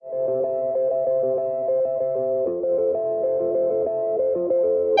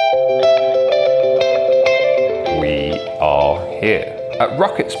here at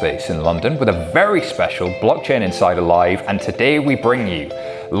Rocket Space in London with a very special Blockchain Insider Live, and today we bring you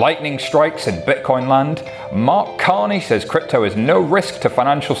lightning strikes in Bitcoin land, Mark Carney says crypto is no risk to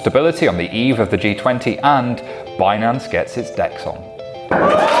financial stability on the eve of the G20, and Binance gets its DEX on.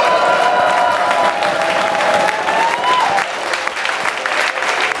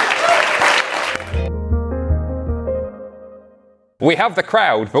 We have the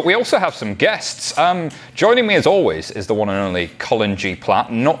crowd, but we also have some guests. Joining me as always is the one and only Colin G.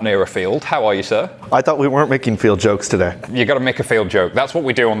 Platt, not Nearafield. How are you, sir? I thought we weren't making field jokes today. You got to make a field joke. That's what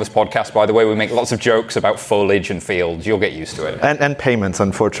we do on this podcast, by the way. We make lots of jokes about foliage and fields. You'll get used to it. And payments,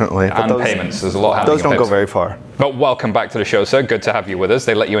 unfortunately. And payments. There's a lot happening. Those don't go very far. But welcome back to the show, sir. Good to have you with us.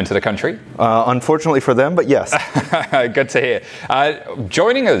 They let you into the country? Unfortunately for them, but yes. Good to hear.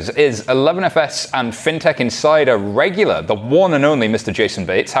 Joining us is 11FS and FinTech Insider regular, the one and only Mr. Jason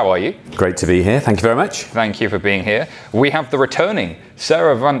Bates. How are you? Great to be here. Thank you very much. Thank you for being here. We have the returning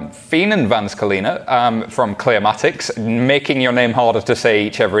Sarah van Kalina from Clearmatics, making your name harder to say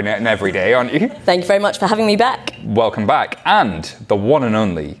each and every day, aren't you? Thank you very much for having me back. Welcome back. And the one and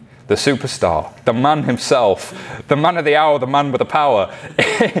only, the superstar, the man himself, the man of the hour, the man with the power.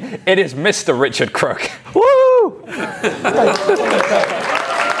 It is Mr. Richard Crook. Woo!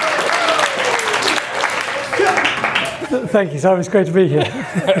 Thank you, Simon. It's great to be here.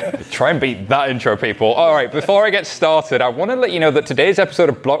 Try and beat that intro, people. All right, before I get started, I want to let you know that today's episode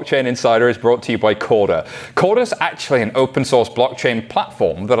of Blockchain Insider is brought to you by Corda. Corda is actually an open source blockchain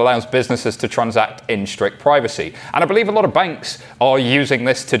platform that allows businesses to transact in strict privacy. And I believe a lot of banks are using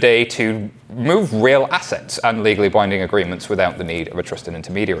this today to move real assets and legally binding agreements without the need of a trusted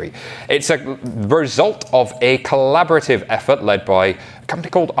intermediary. It's a result of a collaborative effort led by a company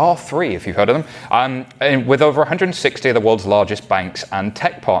called R3, if you've heard of them, and with over 160 of the world's largest banks and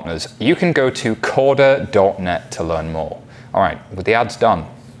tech partners. You can go to corda.net to learn more. All right, with the ads done,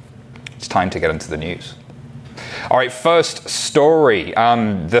 it's time to get into the news. All right, first story.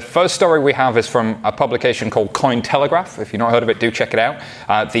 The first story we have is from a publication called Cointelegraph. If you've not heard of it, do check it out.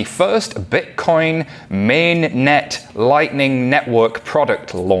 The first Bitcoin mainnet Lightning Network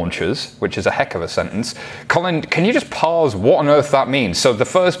product launches, which is a heck of a sentence. Colin, can you just parse what on earth that means? So the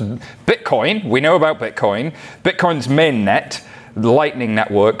first Bitcoin, we know about Bitcoin, Bitcoin's mainnet, Lightning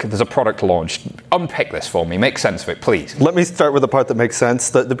Network, there's a product launched. Unpick this for me. Make sense of it, please. Let me start with the part that makes sense.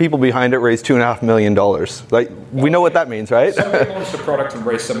 The people behind it raised $2.5 million. Like, we know what that means, right? Somebody launched a product and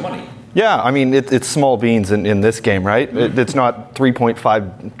raised some money. Yeah, I mean, it's small beans in this game, right? It's not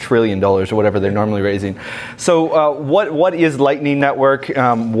 $3.5 trillion or whatever they're normally raising. So what is Lightning Network?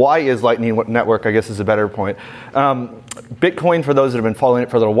 Why is Lightning Network, I guess, is a better point. Bitcoin, for those that have been following it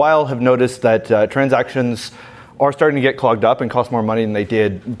for a little while, have noticed that transactions are starting to get clogged up and cost more money than they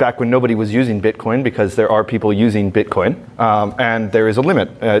did back when nobody was using Bitcoin, because there are people using Bitcoin, and there is a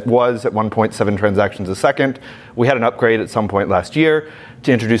limit. It was at 1.7 transactions a second. We had an upgrade at some point last year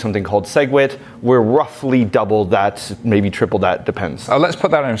to introduce something called SegWit. We're roughly double that, maybe triple that, depends. Let's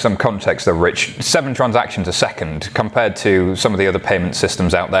put that in some context though, Rich. 7 transactions a second compared to some of the other payment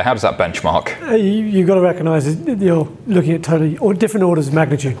systems out there. How does that benchmark? You've got to recognise that you're looking at totally different orders of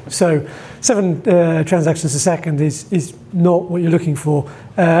magnitude. So 7 transactions a second is not what you're looking for.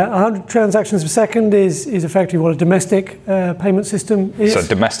 100 transactions per second is effectively what a domestic payment system is. So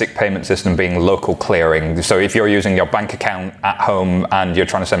domestic payment system being local clearing. So if you're using your bank account at home and you're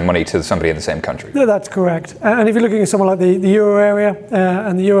trying to send money to somebody in the same country. No, that's correct. And if you're looking at somewhere like the euro area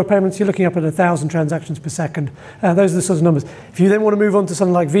and the euro payments, you're looking up at 1,000 transactions per second. Those are the sorts of numbers. If you then want to move on to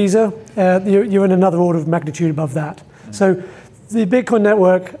something like Visa, you're in another order of magnitude above that. So the Bitcoin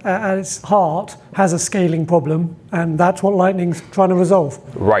network at its heart has a scaling problem, and that's what Lightning's trying to resolve.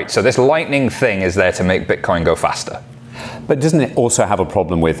 Right, so this Lightning thing is there to make Bitcoin go faster. But doesn't it also have a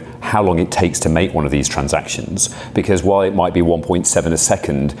problem with how long it takes to make one of these transactions? Because while it might be 1.7 a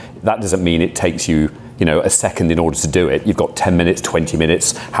second, that doesn't mean it takes you, a second in order to do it. You've got 10 minutes, 20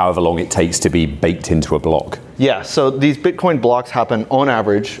 minutes, however long it takes to be baked into a block. Yeah, so these Bitcoin blocks happen on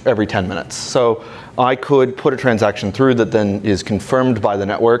average every 10 minutes. So I could put a transaction through that then is confirmed by the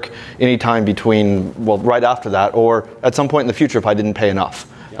network anytime between, right after that, or at some point in the future if I didn't pay enough.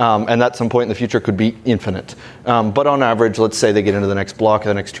 And at some point in the future could be infinite. But on average, let's say they get into the next block,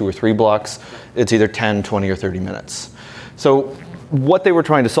 the next 2 or 3 blocks, it's either 10, 20, or 30 minutes. So what they were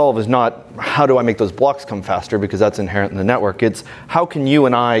trying to solve is not how do I make those blocks come faster, because that's inherent in the network. It's how can you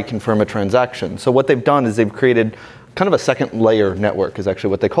and I confirm a transaction? So what they've done is they've created kind of a second layer network is actually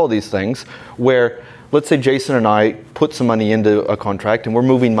what they call these things, where let's say Jason and I put some money into a contract and we're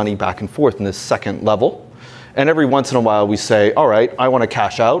moving money back and forth in this second level. And every once in a while we say, all right, I want to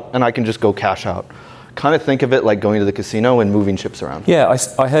cash out, and I can just go cash out. kind of think of it like going to the casino and moving chips around. Yeah,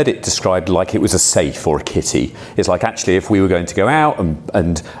 I heard it described like it was a safe or a kitty. It's like actually if we were going to go out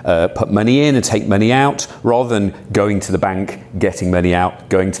and put money in and take money out, rather than going to the bank, getting money out,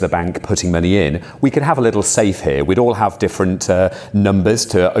 going to the bank, putting money in, we could have a little safe here. We'd all have different numbers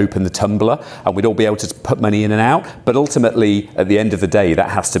to open the tumbler, and we'd all be able to put money in and out. But ultimately, at the end of the day,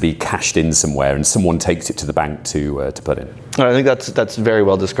 that has to be cashed in somewhere, and someone takes it to the bank to put in. I think that's very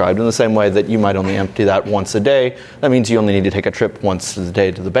well described. In the same way that you might only empty that once a day, that means you only need to take a trip once a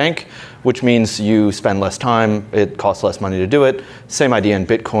day to the bank, which means you spend less time, it costs less money to do it. Same idea in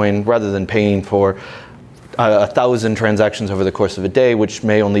Bitcoin. Rather than paying for 1,000 transactions over the course of a day, which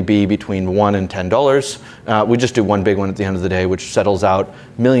may only be between $1 and $10, we just do one big one at the end of the day, which settles out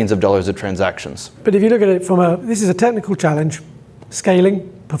millions of dollars of transactions. But if you look at it this is a technical challenge, scaling,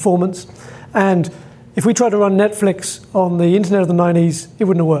 performance, and if we tried to run Netflix on the internet of the 90s, it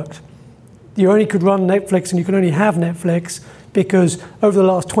wouldn't have worked. You only could run Netflix, and you can only have Netflix because over the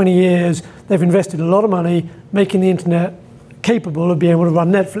last 20 years, they've invested a lot of money making the internet capable of being able to run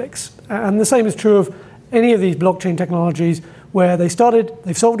Netflix. And the same is true of any of these blockchain technologies where they've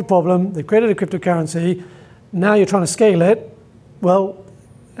solved a problem, they've created a cryptocurrency, now you're trying to scale it, well,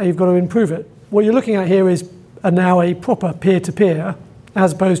 you've got to improve it. What you're looking at here is now a proper peer-to-peer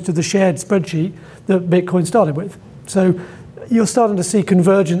as opposed to the shared spreadsheet that Bitcoin started with. So you're starting to see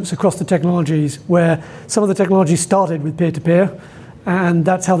convergence across the technologies where some of the technologies started with peer-to-peer, and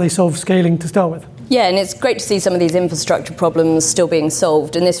that's how they solve scaling to start with. Yeah, and it's great to see some of these infrastructure problems still being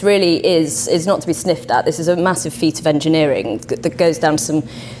solved, and this really is not to be sniffed at. This is a massive feat of engineering that goes down to some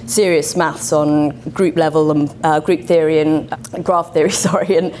serious maths on group level and group theory and graph theory,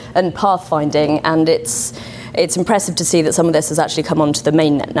 and pathfinding, and it's impressive to see that some of this has actually come onto the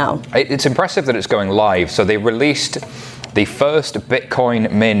mainnet now. It's impressive that it's going live. So they released the first Bitcoin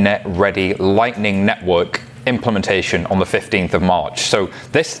mainnet ready Lightning Network implementation on the 15th of March. So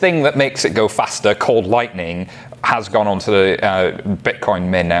this thing that makes it go faster, called Lightning, has gone onto the Bitcoin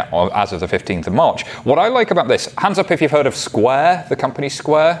mainnet as of the 15th of March. What I like about this, hands up if you've heard of Square, the company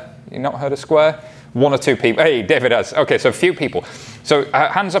Square. You not heard of Square? One or two people. Hey, David has. Okay, so a few people. So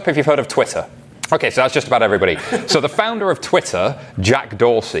hands up if you've heard of Twitter. Okay, so that's just about everybody. So the founder of Twitter, Jack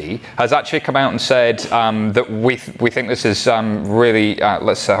Dorsey, has actually come out and said that we think this is really,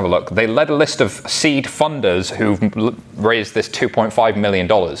 let's have a look. They led a list of seed funders who've raised this $2.5 million.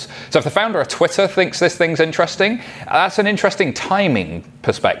 So if the founder of Twitter thinks this thing's interesting, that's an interesting timing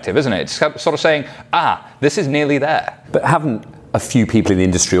perspective, isn't it? It's sort of saying, this is nearly there. But haven't a few people in the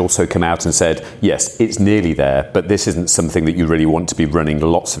industry also come out and said, yes, it's nearly there, but this isn't something that you really want to be running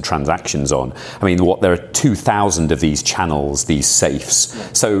lots of transactions on. I mean, there are 2,000 of these channels, these safes.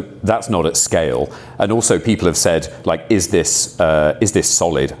 So that's not at scale. And also people have said, like, is this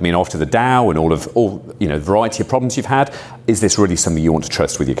solid? I mean, after the DAO and all the variety of problems you've had, is this really something you want to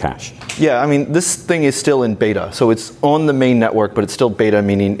trust with your cash? Yeah, I mean, this thing is still in beta. So it's on the main network, but it's still beta,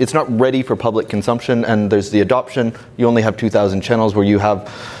 meaning it's not ready for public consumption, and there's the adoption. You only have 2,000 channels where you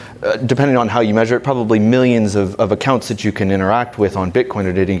have, depending on how you measure it, probably millions of accounts that you can interact with on Bitcoin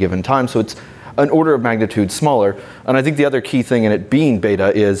at any given time. So it's an order of magnitude smaller. And I think the other key thing in it being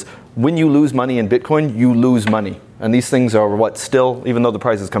beta is when you lose money in Bitcoin, you lose money. And these things are still, even though the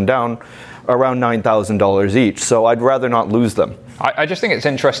prices come down, around $9,000 each. So I'd rather not lose them. I just think it's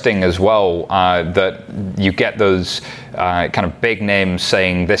interesting as well that you get those kind of big names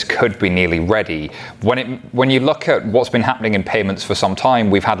saying this could be nearly ready. When you look at what's been happening in payments for some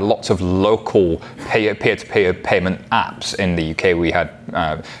time, we've had lots of local peer-to-peer payment apps. In the UK, we had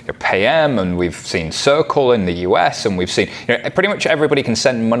Paym, and we've seen Circle in the US, and we've seen pretty much everybody can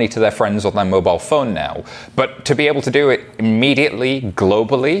send money to their friends on their mobile phone now. But to be able to do it immediately,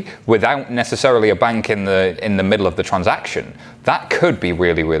 globally, without necessarily a bank in the middle of the transaction, that could be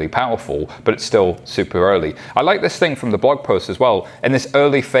really, really powerful, but it's still super early. I like this thing from the blog post as well. In this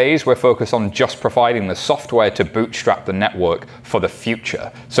early phase, we're focused on just providing the software to bootstrap the network for the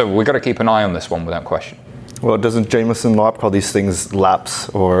future. So we've got to keep an eye on this one without question. Well, doesn't Jameson Lopp call these things laps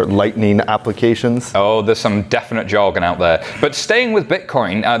or lightning applications? Oh, there's some definite jargon out there. But staying with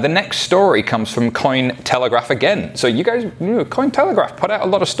Bitcoin, the next story comes from Cointelegraph again. So you guys, Cointelegraph put out a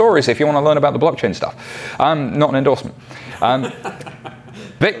lot of stories if you want to learn about the blockchain stuff. Not an endorsement.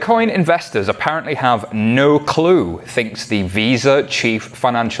 Bitcoin investors apparently have no clue, thinks the Visa chief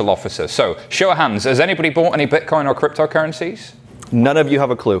financial officer. So, show of hands, has anybody bought any Bitcoin or cryptocurrencies? None of you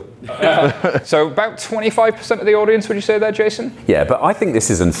have a clue. So about 25% of the audience, would you say there, Jason? Yeah, but I think this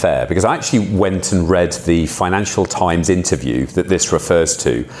is unfair because I actually went and read the Financial Times interview that this refers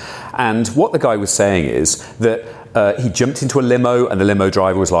to. And what the guy was saying is that he jumped into a limo, and the limo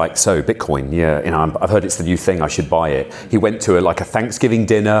driver was like, "So Bitcoin, yeah, I've heard it's the new thing. I should buy it." He went to a Thanksgiving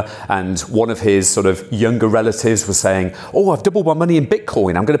dinner, and one of his sort of younger relatives was saying, "Oh, I've doubled my money in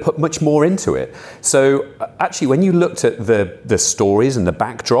Bitcoin. I'm going to put much more into it." So actually, when you looked at the stories and the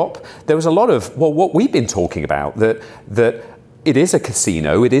backdrop, there was a lot of what we've been talking about, that it is a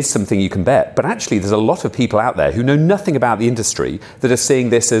casino, it is something you can bet, but actually there's a lot of people out there who know nothing about the industry that are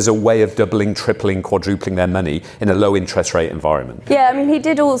seeing this as a way of doubling, tripling, quadrupling their money in a low interest rate environment. Yeah, I mean, he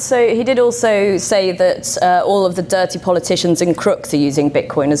did also say that all of the dirty politicians and crooks are using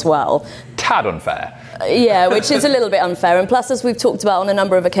Bitcoin as well. Tad unfair. Yeah, which is a little bit unfair. And plus, as we've talked about on a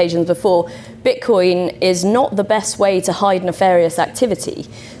number of occasions before, Bitcoin is not the best way to hide nefarious activity.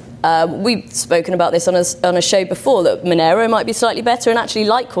 We've spoken about this on a show before, that Monero might be slightly better, and actually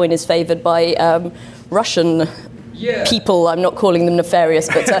Litecoin is favoured by Russian people. I'm not calling them nefarious,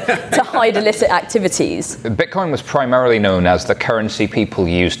 but to hide illicit activities. Bitcoin was primarily known as the currency people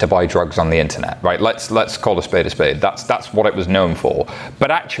used to buy drugs on the internet, right? Let's call a spade a spade. That's what it was known for.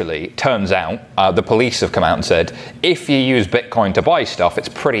 But actually, it turns out the police have come out and said, if you use Bitcoin to buy stuff, it's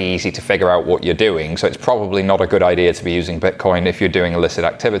pretty easy to figure out what you're doing. So it's probably not a good idea to be using Bitcoin if you're doing illicit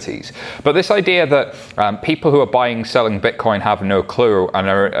activities. But this idea that people who are buying, selling Bitcoin have no clue and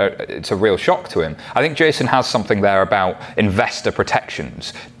it's a real shock to him. I think Jason has something there about investor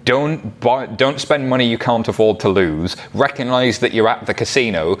protections. Don't spend money you can't afford to lose. Recognize that you're at the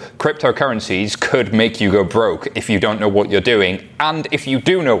casino. Cryptocurrencies could make you go broke if you don't know what you're doing. And if you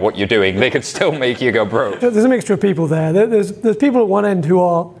do know what you're doing, they could still make you go broke. There's a mixture of people there. There's people at one end who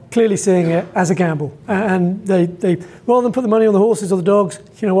are clearly seeing it as a gamble. And they rather than put the money on the horses or the dogs,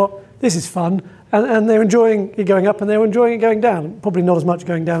 you know what, this is fun. And they're enjoying it going up, and they're enjoying it going down. Probably not as much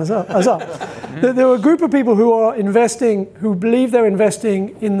going down as up. There are a group of people who are investing, who believe they're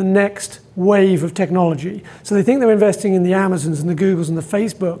investing in the next wave of technology. So they think they're investing in the Amazons and the Googles and the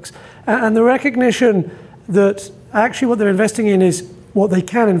Facebooks. And the recognition that actually what they're investing in is what they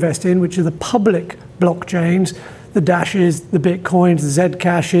can invest in, which are the public blockchains, the Dashes, the Bitcoins, the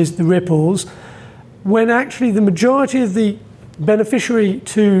Zcashes, the Ripples, when actually the majority of the beneficiary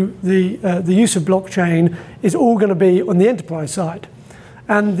to the use of blockchain is all going to be on the enterprise side.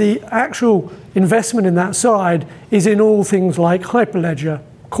 And the actual investment in that side is in all things like Hyperledger,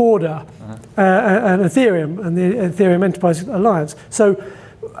 Corda, and Ethereum, and the Ethereum Enterprise Alliance. So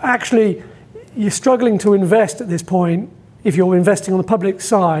actually, you're struggling to invest at this point if you're investing on the public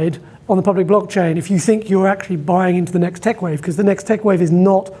side, on the public blockchain, if you think you're actually buying into the next tech wave, because the next tech wave is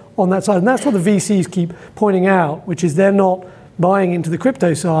not on that side. And that's what the VCs keep pointing out, which is they're not buying into the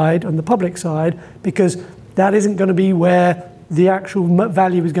crypto side and the public side, because that isn't going to be where the actual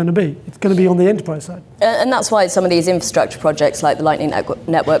value is going to be. It's going to be on the enterprise side. And that's why some of these infrastructure projects like the Lightning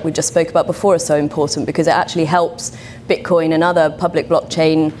Network we just spoke about before are so important, because it actually helps Bitcoin and other public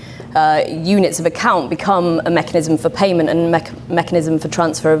blockchain units of account become a mechanism for payment and mechanism for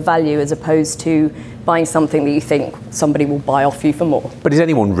transfer of value, as opposed to buying something that you think somebody will buy off you for more. But is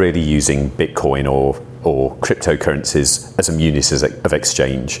anyone really using Bitcoin or cryptocurrencies as a means of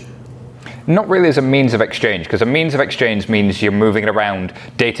exchange? Not really as a means of exchange, because a means of exchange means you're moving it around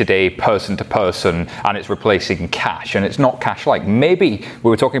day to day, person to person, and it's replacing cash, and it's not cash-like. Maybe we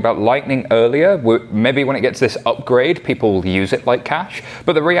were talking about Lightning earlier. Maybe when it gets this upgrade, people will use it like cash.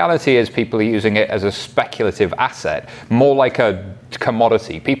 But the reality is people are using it as a speculative asset, more like a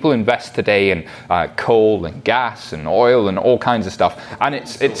commodity. People invest today in coal and gas and oil and all kinds of stuff, and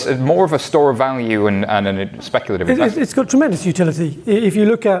it's more of a store of value and a speculative investment. It's got tremendous utility. If you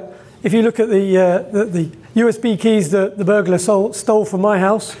look at the USB keys that the burglar stole from my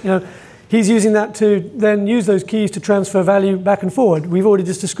house, he's using that to then use those keys to transfer value back and forward. We've already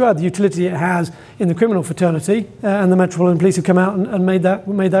just described the utility it has in the criminal fraternity, and the Metropolitan Police have come out and made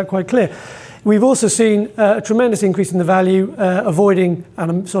that quite clear. We've also seen a tremendous increase in the value, evading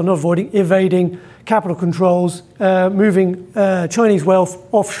capital controls, moving Chinese wealth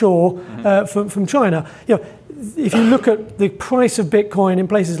offshore from China. If you look at the price of Bitcoin in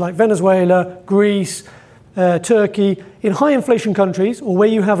places like Venezuela, Greece, Turkey, in high inflation countries, or where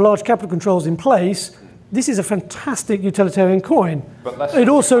you have large capital controls in place, this is a fantastic utilitarian coin. It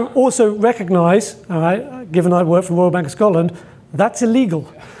also recognise, all right, given I work for the Royal Bank of Scotland, that's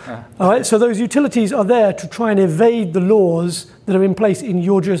illegal. All right, so those utilities are there to try and evade the laws that are in place in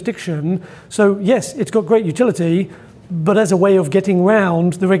your jurisdiction. So yes, it's got great utility, but as a way of getting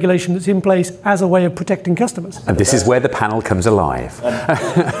round the regulation that's in place, as a way of protecting customers. And this is where the panel comes alive.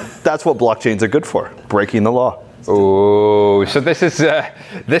 That's what blockchains are good for, breaking the law. Oh, so this is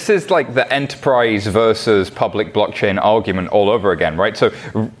like the enterprise versus public blockchain argument all over again, right? So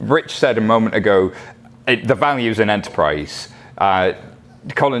Rich said a moment ago, the values in enterprise.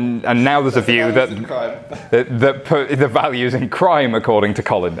 Colin, and now there's a view that put the values in crime, according to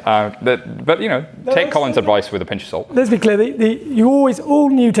Colin. Take Colin's advice with a pinch of salt. Let's be clear. All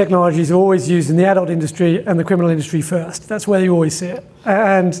new technologies are always used in the adult industry and the criminal industry first. That's where you always see it.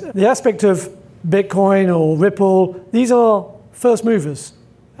 And the aspect of Bitcoin or Ripple, these are first movers.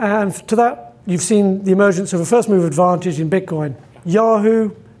 And to that, you've seen the emergence of a first mover advantage in Bitcoin.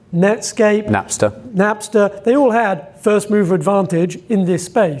 Yahoo, Netscape, Napster, they all had first mover advantage in this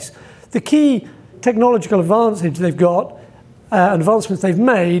space. The key technological advantage they've got, advancements they've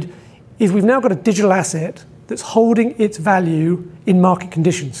made, is we've now got a digital asset that's holding its value in market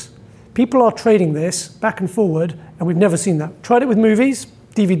conditions. People are trading this back and forward, and we've never seen that. Tried it with movies,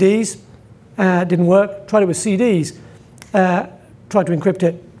 DVDs, didn't work. Tried it with CDs, tried to encrypt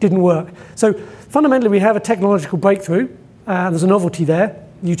it, didn't work. So fundamentally, we have a technological breakthrough, and there's a novelty there.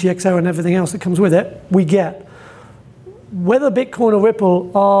 UTXO and everything else that comes with it, we get. Whether Bitcoin or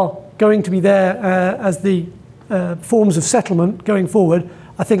Ripple are going to be there as the forms of settlement going forward,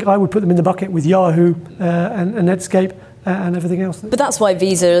 I think I would put them in the bucket with Yahoo and Netscape and everything else. But that's why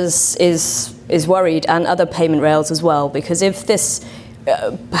Visa is worried, and other payment rails as well, because if this,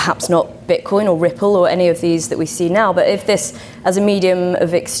 perhaps not Bitcoin or Ripple or any of these that we see now, but if this as a medium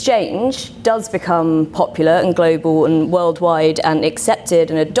of exchange does become popular and global and worldwide and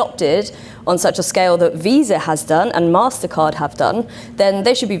accepted and adopted on such a scale that Visa has done and MasterCard have done, then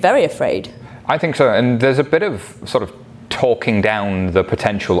they should be very afraid. I think so, and there's a bit of sort of talking down the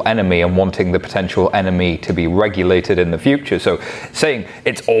potential enemy and wanting the potential enemy to be regulated in the future. So saying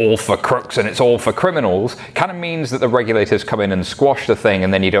it's all for crooks and it's all for criminals kind of means that the regulators come in and squash the thing,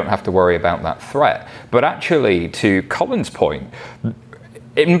 and then you don't have to worry about that threat. But actually, to Colin's point,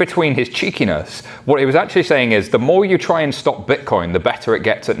 in between his cheekiness, what he was actually saying is the more you try and stop Bitcoin, the better it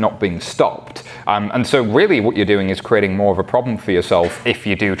gets at not being stopped. And so really what you're doing is creating more of a problem for yourself if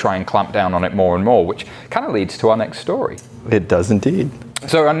you do try and clamp down on it more and more, which kind of leads to our next story. It does indeed.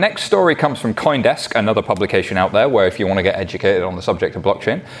 So our next story comes from CoinDesk, another publication out there where if you want to get educated on the subject of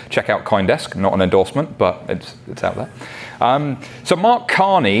blockchain, check out CoinDesk. Not an endorsement, but it's out there. So Mark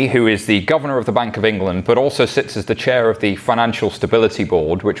Carney, who is the governor of the Bank of England, but also sits as the chair of the Financial Stability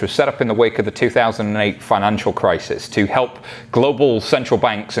Board, which was set up in the wake of the 2008 financial crisis to help global central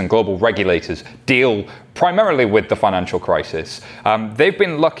banks and global regulators deal primarily with the financial crisis. They've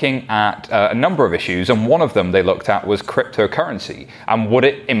been looking at a number of issues, and one of them they looked at was cryptocurrency, and would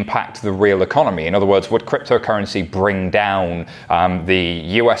it impact the real economy? In other words, would cryptocurrency bring down the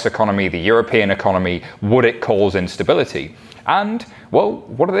US economy, the European economy? Would it cause instability? And, well,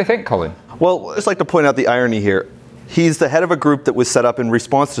 what do they think, Colin? Well, I'd just like to point out the irony here. He's the head of a group that was set up in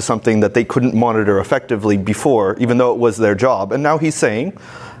response to something that they couldn't monitor effectively before, even though it was their job. And now he's saying,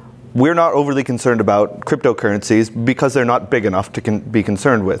 we're not overly concerned about cryptocurrencies because they're not big enough to be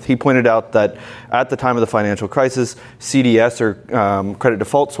concerned with. He pointed out that at the time of the financial crisis, CDS or credit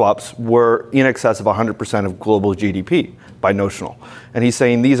default swaps were in excess of 100% of global GDP by notional. And he's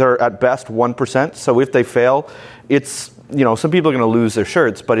saying these are at best 1%. So if they fail, it's, some people are going to lose their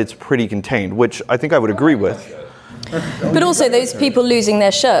shirts, but it's pretty contained, which I think I would agree with. But also those people losing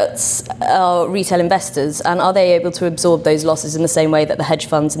their shirts are retail investors, and are they able to absorb those losses in the same way that the hedge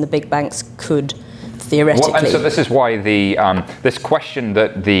funds and the big banks could theoretically? Well, and so this is why this question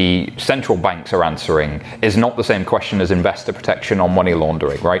that the central banks are answering is not the same question as investor protection or money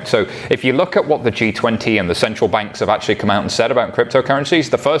laundering, right? So if you look at what the G20 and the central banks have actually come out and said about cryptocurrencies,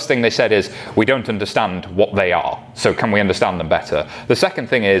 the first thing they said is, we don't understand what they are, so can we understand them better? The second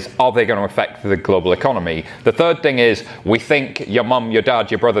thing is, are they going to affect the global economy? The third thing is, we think your mum, your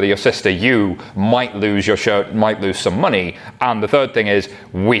dad, your brother, your sister, you might lose your shirt, might lose some money. And the third thing is,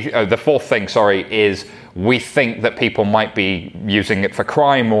 the fourth thing, is we think that people might be using it for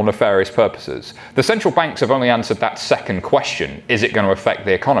crime or nefarious purposes. The central banks have only answered that second question, is it going to affect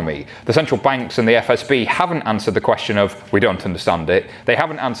the economy? The central banks and the FSB haven't answered the question of, we don't understand it. They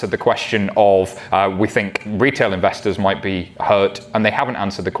haven't answered the question of, we think retail investors might be hurt, and they haven't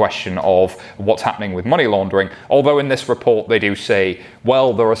answered the question of what's happening with money laundering, although in this report they do say,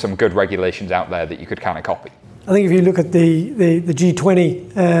 well, there are some good regulations out there that you could kind of copy. I think if you look at the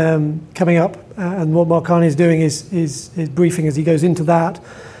G20 coming up, and what Mark Carney is doing is briefing as he goes into that,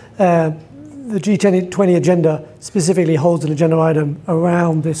 the G20 agenda specifically holds an agenda item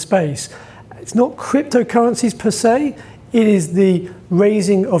around this space. It's not cryptocurrencies per se, it is the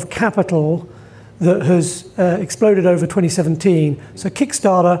raising of capital that has exploded over 2017. So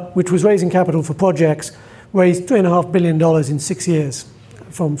Kickstarter, which was raising capital for projects, raised $3.5 billion in 6 years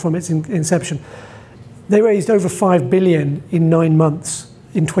from its inception. They raised over $5 billion in 9 months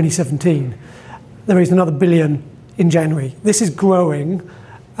in 2017. they raised another $1 billion in January. This is growing,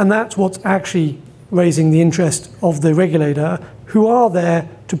 and that's what's actually raising the interest of the regulator, who are there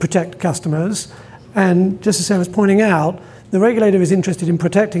to protect customers. And just as Sarah's pointing out, the regulator is interested in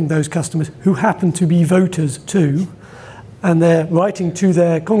protecting those customers who happen to be voters too, and they're writing to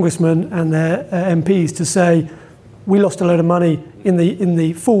their congressmen and their MPs to say, we lost a load of money in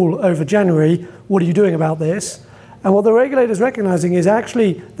the fall over January, what are you doing about this? And what the regulator is recognizing is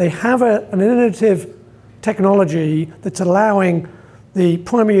actually they have an innovative technology that's allowing the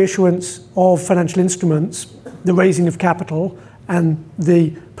primary issuance of financial instruments, the raising of capital, and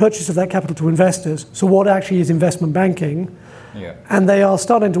the purchase of that capital to investors. So what actually is investment banking? Yeah. And they are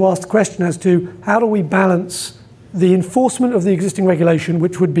starting to ask the question as to how do we balance the enforcement of the existing regulation,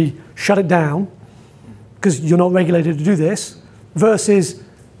 which would be shut it down, because you're not regulated to do this, versus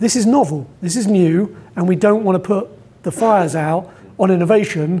this is novel, this is new, and we don't want to put the fires out on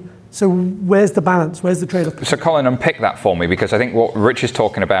innovation. So where's the balance? Where's the trade-off? So Colin, unpick that for me, because I think what Rich is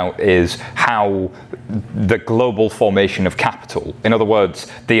talking about is how the global formation of capital, in other words,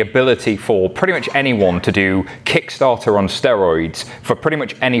 the ability for pretty much anyone to do Kickstarter on steroids for pretty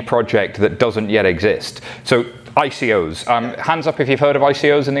much any project that doesn't yet exist. So ICOs, hands up if you've heard of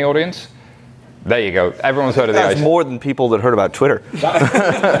ICOs in the audience. There you go. Everyone's heard of the ICOs. That's more than people that heard about Twitter.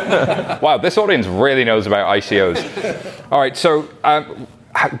 Wow, this audience really knows about ICOs. All right, so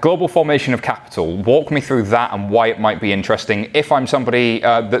global formation of capital. Walk me through that and why it might be interesting if I'm somebody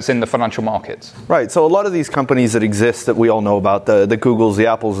that's in the financial markets. Right, so a lot of these companies that exist that we all know about, the Googles, the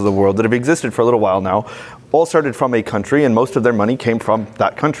Apples of the world, that have existed for a little while now, all started from a country, and most of their money came from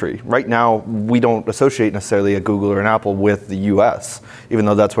that country. Right now, we don't associate necessarily a Google or an Apple with the US, even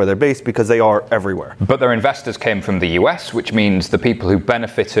though that's where they're based, because they are everywhere. But their investors came from the US, which means the people who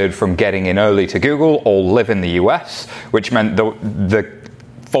benefited from getting in early to Google all live in the US, which meant the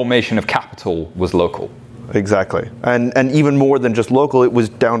formation of capital was local. Exactly. And even more than just local, it was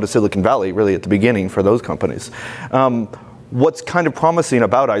down to Silicon Valley, really, at the beginning for those companies. What's kind of promising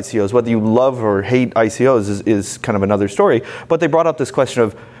about ICOs, whether you love or hate ICOs is kind of another story, but they brought up this question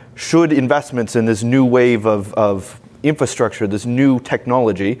of, should investments in this new wave of infrastructure, this new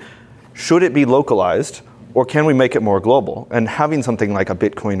technology, should it be localized, or can we make it more global? And having something like a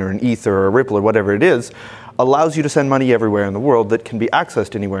Bitcoin or an Ether or a Ripple or whatever it is, allows you to send money everywhere in the world that can be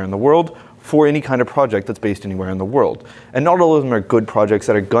accessed anywhere in the world for any kind of project that's based anywhere in the world. And not all of them are good projects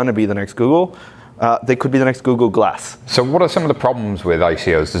that are going to be the next Google. They could be the next Google Glass. So what are some of the problems with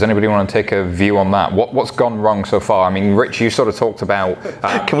ICOs? Does anybody want to take a view on that? What's gone wrong so far? I mean, Rich, you sort of talked about...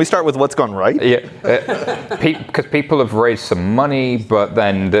 Can we start with what's gone right? Yeah, because people have raised some money, but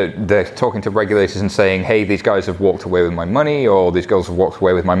then they're talking to regulators and saying, hey, these guys have walked away with my money, or these girls have walked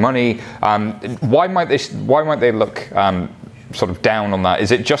away with my money. Why might they look... sort of down on that?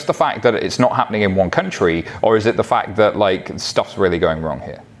 Is it just the fact that it's not happening in one country, or is it the fact that like stuff's really going wrong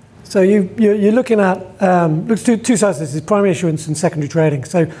here? So you're looking at two sides of this: is primary issuance and secondary trading.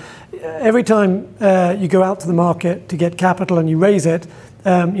 So every time you go out to the market to get capital and you raise it,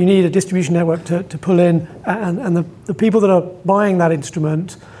 you need a distribution network to pull in, and the people that are buying that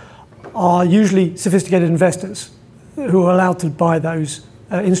instrument are usually sophisticated investors who are allowed to buy those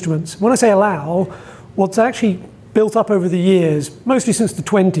instruments. When I say allow, what's actually built up over the years, mostly since the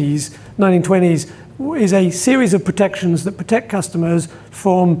 1920s, is a series of protections that protect customers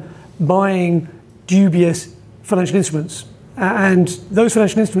from buying dubious financial instruments. And those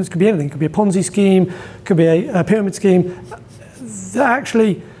financial instruments could be anything. It could be a Ponzi scheme, could be a pyramid scheme.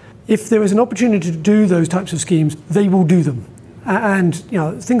 Actually, if there is an opportunity to do those types of schemes, they will do them. And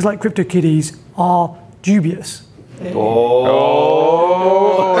things like CryptoKitties are dubious. Oh,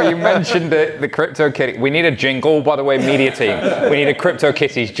 you mentioned it, the CryptoKitty. We need a jingle, by the way, media team. We need a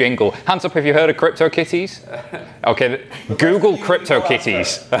CryptoKitties jingle. Hands up if you heard of CryptoKitties. Okay, Google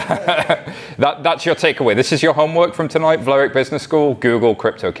CryptoKitties. That's your takeaway. This is your homework from tonight, Vlerick Business School. Google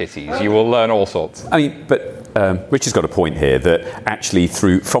CryptoKitties. You will learn all sorts. I mean, but Rich has got a point here that actually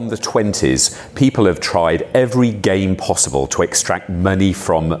from the 20s, people have tried every game possible to extract money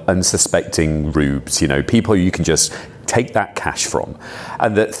from unsuspecting rubes, people you can just take that cash from.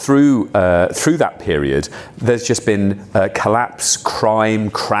 And that through that period, there's just been collapse, crime,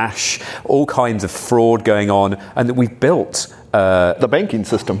 crash, all kinds of fraud going on, and that we've built... the banking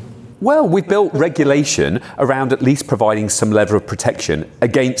system. Well, we've built regulation around at least providing some level of protection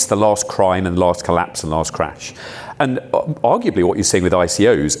against the last crime and last collapse and last crash. And arguably what you're seeing with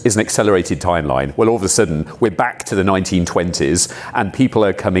ICOs is an accelerated timeline. Well, all of a sudden, we're back to the 1920s and people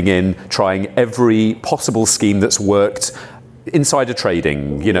are coming in, trying every possible scheme that's worked insider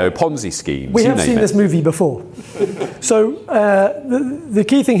trading, Ponzi schemes. We have seen this movie before. So the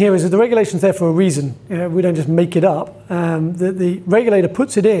key thing here is that the regulation's there for a reason. We don't just make it up. The regulator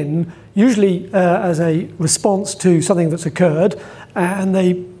puts it in usually as a response to something that's occurred, and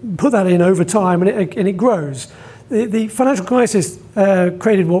they put that in over time, and it grows. The financial crisis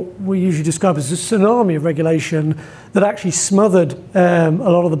created what we usually describe as a tsunami of regulation that actually smothered a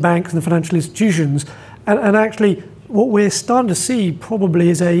lot of the banks and the financial institutions, and actually what we're starting to see probably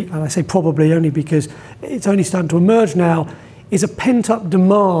is and I say probably only because it's only starting to emerge now, is a pent-up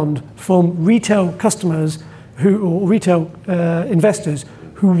demand from retail customers or retail investors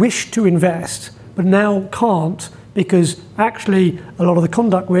who wish to invest but now can't, because actually a lot of the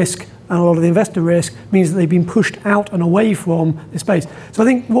conduct risk and a lot of the investor risk means that they've been pushed out and away from the space. So I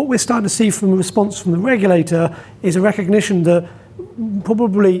think what we're starting to see from a response from the regulator is a recognition that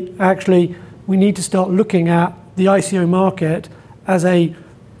probably actually we need to start looking at the ICO market as a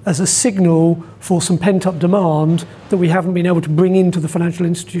signal for some pent-up demand that we haven't been able to bring into the financial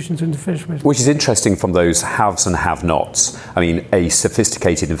institutions and the financial business. Which is interesting from those haves and have-nots. I mean, a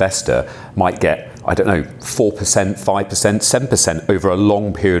sophisticated investor might get, 4%, 5%, 7% over a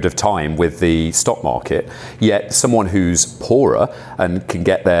long period of time with the stock market, yet someone who's poorer and can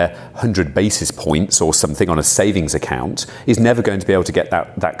get their 100 basis points or something on a savings account is never going to be able to get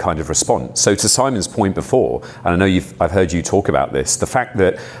that kind of response. So to Simon's point before, and I know I've heard you talk about this, the fact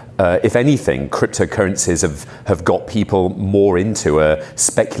that if anything, cryptocurrencies have got people more into a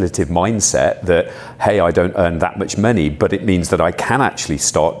speculative mindset that, hey, I don't earn that much money, but it means that I can actually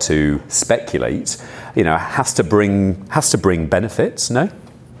start to speculate, has to bring benefits, no?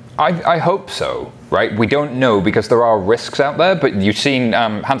 I hope so, right? We don't know because there are risks out there, but you've seen,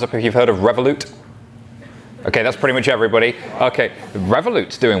 hands up if you've heard of Revolut. Okay, that's pretty much everybody. Okay,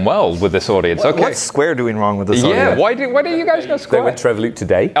 Revolut's doing well with this audience. Okay. What's Square doing wrong with this audience? Yeah, why do you guys know Square? They went to Revolut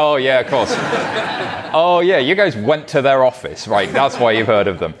today. Oh yeah, of course. Oh yeah, you guys went to their office, right? That's why you've heard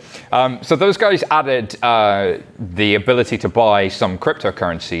of them. So those guys added the ability to buy some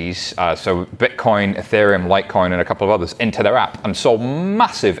cryptocurrencies, so Bitcoin, Ethereum, Litecoin, and a couple of others into their app, and saw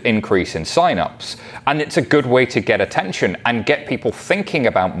massive increase in signups. And it's a good way to get attention and get people thinking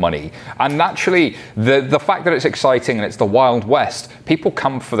about money. And naturally, the fact that it's exciting and it's the Wild West, people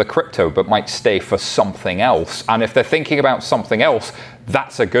come for the crypto but might stay for something else. And if they're thinking about something else,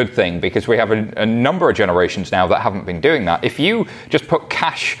 that's a good thing, because we have a number of generations now that haven't been doing that. If you just put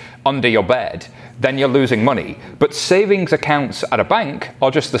cash under your bed, then you're losing money. But savings accounts at a bank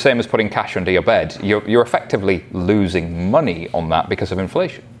are just the same as putting cash under your bed. You're effectively losing money on that because of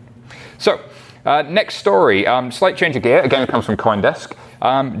inflation. So, next story, slight change of gear, again it comes from CoinDesk.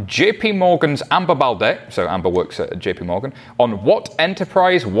 JP Morgan's Amber Balde, so Amber works at JP Morgan, on what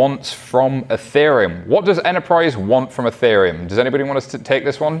enterprise wants from Ethereum. What does enterprise want from Ethereum? Does anybody want us to take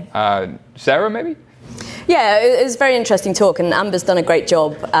this one? Sarah, maybe? Yeah, it was a very interesting talk, and Amber's done a great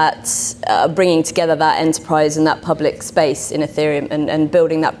job at bringing together that enterprise and that public space in Ethereum and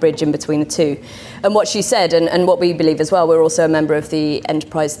building that bridge in between the two. And what she said, and what we believe as well, we're also a member of the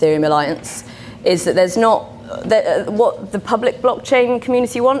Enterprise Ethereum Alliance, is that there's not what the public blockchain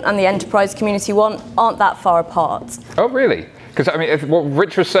community want and the enterprise community want aren't that far apart. Oh, really? Because I mean, what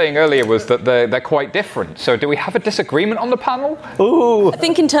Rich was saying earlier was that they're quite different. So do we have a disagreement on the panel? Ooh. I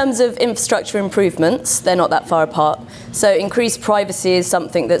think in terms of infrastructure improvements, they're not that far apart. So increased privacy is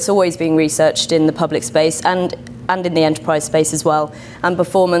something that's always being researched in the public space and in the enterprise space as well. And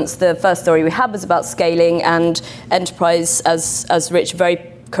performance, the first story we had was about scaling, and enterprise, as Rich very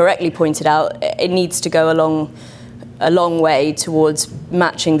correctly pointed out, it needs to go a long way towards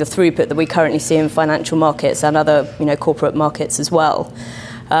matching the throughput that we currently see in financial markets and other, corporate markets as well.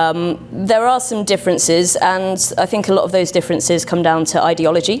 There are some differences, and I think a lot of those differences come down to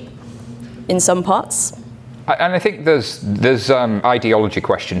ideology in some parts. And I think there's ideology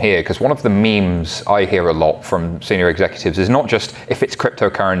question here, because one of the memes I hear a lot from senior executives is not just if it's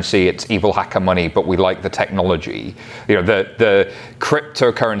cryptocurrency, it's evil hacker money, but we like the technology. The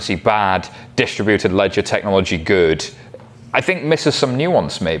cryptocurrency bad, distributed ledger technology good. I think misses some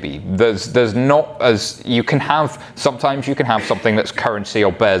nuance maybe. There's not as sometimes you can have something that's currency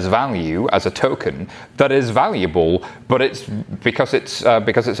or bears value as a token that is valuable, but it's because it's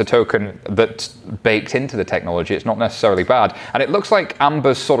a token that's baked into the technology, it's not necessarily bad. And it looks like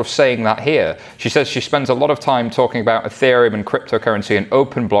Amber's sort of saying that here. She says she spends a lot of time talking about Ethereum and cryptocurrency and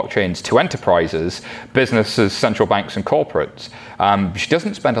open blockchains to enterprises, businesses, central banks and corporates. She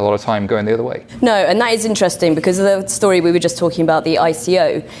doesn't spend a lot of time going the other way. No, and that is interesting, because the story we were just talking about the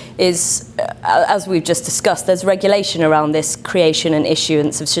ICO, is, as we've just discussed, there's regulation around this creation and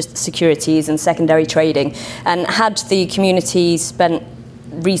issuance of securities and secondary trading. And had the community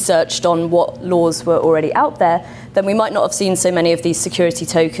researched on what laws were already out there, then we might not have seen so many of these security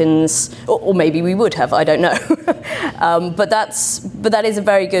tokens, or maybe we would have, I don't know. But that is a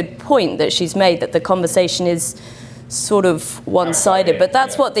very good point that she's made, that the conversation is sort of one-sided. But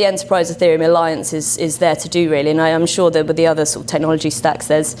that's what the Enterprise Ethereum Alliance is there to do, really. And I am sure that with the other sort of technology stacks,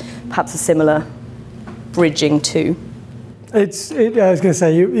 there's perhaps a similar bridging too. I was going to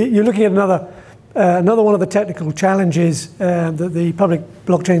say, you're looking at another one of the technical challenges that the public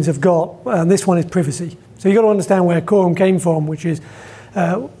blockchains have got, and this one is privacy. So you've got to understand where Quorum came from, which is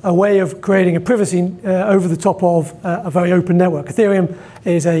a way of creating a privacy over the top of a very open network. Ethereum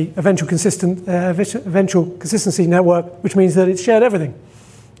is a eventual consistency network, which means that it's shared everything.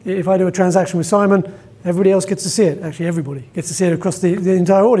 If I do a transaction with Simon, everybody else gets to see it. Actually, everybody gets to see it across the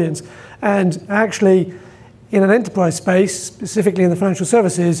entire audience. And actually, in an enterprise space, specifically in the financial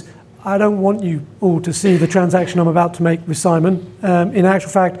services, I don't want you all to see the transaction I'm about to make with Simon. In actual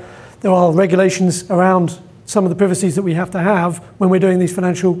fact, there are regulations around some of the privacies that we have to have when we're doing these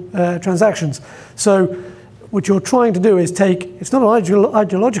financial transactions. So what you're trying to do is it's not an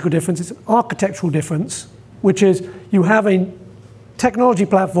ideological difference, it's an architectural difference, which is you have a technology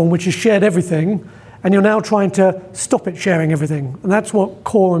platform which has shared everything, and you're now trying to stop it sharing everything. And that's what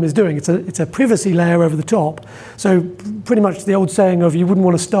Quorum is doing. It's a privacy layer over the top. So pretty much the old saying of you wouldn't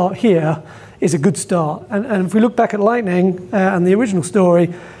want to start here is a good start. And if we look back at Lightning and the original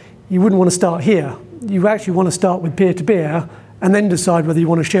story, you wouldn't want to start here. You actually want to start with peer-to-peer and then decide whether you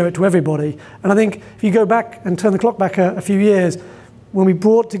want to share it to everybody. And I think if you go back and turn the clock back a few years, when we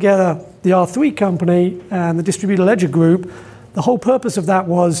brought together the R3 company and the Distributed Ledger Group, the whole purpose of that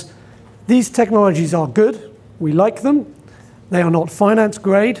was these technologies are good, we like them, they are not finance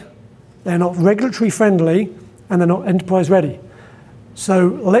grade, they're not regulatory friendly, and they're not enterprise ready.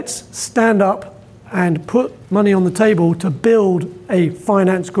 So let's stand up and put money on the table to build a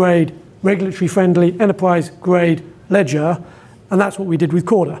finance grade, regulatory friendly, enterprise grade ledger, and that's what we did with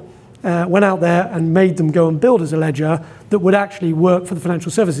Corda. Went out there and made them go and build as a ledger that would actually work for the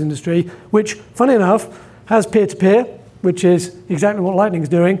financial services industry, which, funny enough, has peer-to-peer, which is exactly what Lightning's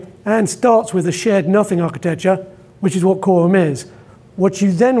doing, and starts with a shared nothing architecture, which is what Quorum is. What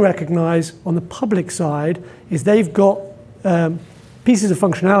you then recognize on the public side is they've got pieces of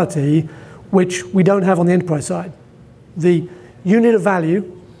functionality which we don't have on the enterprise side. The unit of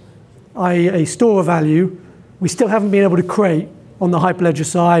value, i.e. a store of value, we still haven't been able to create on the Hyperledger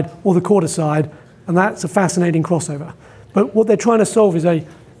side or the Corda side, and that's a fascinating crossover. But what they're trying to solve is a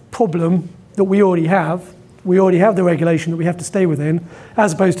problem that we already have. We already have the regulation that we have to stay within,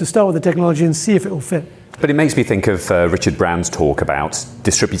 as opposed to start with the technology and see if it will fit. But it makes me think of Richard Brown's talk about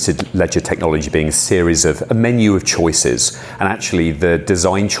distributed ledger technology being a menu of choices. And actually the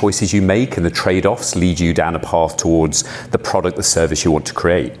design choices you make and the trade-offs lead you down a path towards the product, the service you want to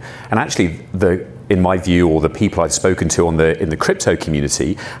create. And actually in my view, or the people I've spoken to in the crypto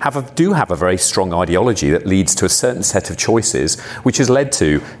community, do have a very strong ideology that leads to a certain set of choices, which has led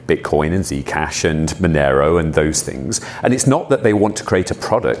to Bitcoin and Zcash and Monero and those things. And it's not that they want to create a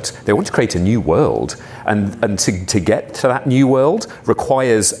product; they want to create a new world. And to get to that new world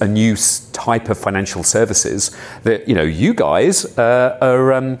requires a new type of financial services that you guys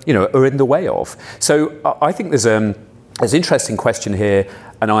are in the way of. So I think there's an interesting question here,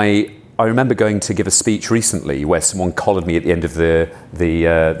 and I remember going to give a speech recently where someone collared me at the end of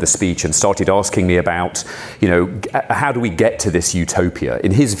the speech and started asking me about, how do we get to this utopia?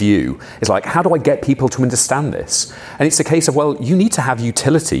 In his view, it's like, how do I get people to understand this? And it's a case of, well, you need to have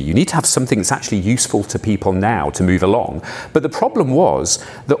utility. You need to have something that's actually useful to people now to move along. But the problem was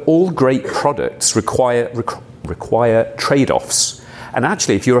that all great products require trade-offs. And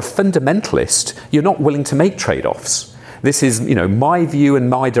actually, if you're a fundamentalist, you're not willing to make trade-offs. This is, my view and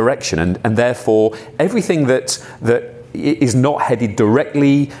my direction, and therefore everything that is not headed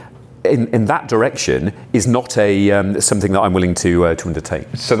directly in that direction is not something that I'm willing to undertake.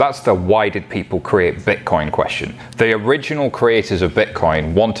 So that's the why did people create Bitcoin question. The original creators of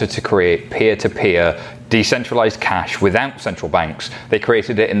Bitcoin wanted to create peer-to-peer decentralized cash without central banks. They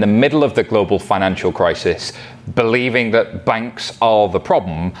created it in the middle of the global financial crisis, believing that banks are the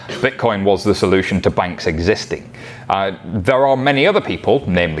problem. Bitcoin was the solution to banks existing. There are many other people,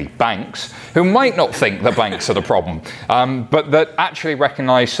 namely banks, who might not think that banks are the problem, but that actually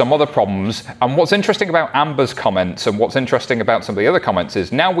recognize some other problems. And what's interesting about Amber's comments and what's interesting about some of the other comments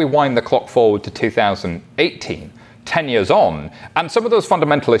is now we wind the clock forward to 2018. 10 years on, and some of those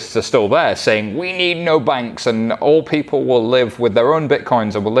fundamentalists are still there saying we need no banks and all people will live with their own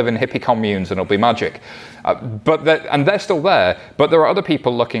bitcoins and will live in hippie communes and it'll be magic. And they're still there, but there are other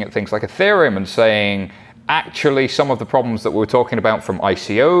people looking at things like Ethereum and saying, actually, some of the problems that we're talking about, from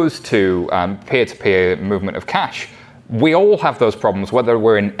ICOs to peer-to-peer movement of cash, we all have those problems, whether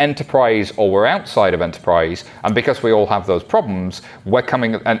we're in enterprise or we're outside of enterprise. And because we all have those problems, we're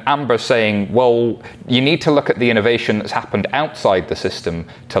coming, and Amber's saying, well, you need to look at the innovation that's happened outside the system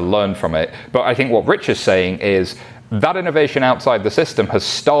to learn from it. But I think what Rich is saying is, that innovation outside the system has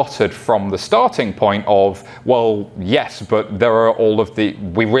started from the starting point of, well, yes, but there are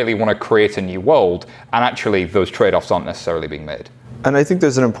we really want to create a new world, and actually those trade-offs aren't necessarily being made. And I think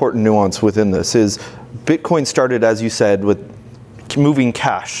there's an important nuance within this, is Bitcoin started, as you said, with moving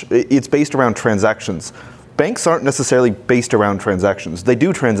cash. It's based around transactions. Banks aren't necessarily based around transactions. They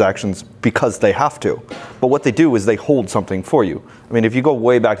do transactions because they have to. But what they do is they hold something for you. I mean, if you go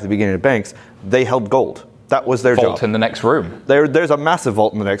way back to the beginning of banks, they held gold. That was their job. Vault in the next room. There's a massive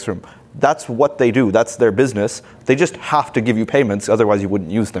vault in the next room. That's what they do. That's their business. They just have to give you payments, otherwise you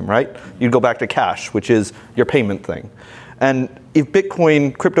wouldn't use them, right? You'd go back to cash, which is your payment thing. And if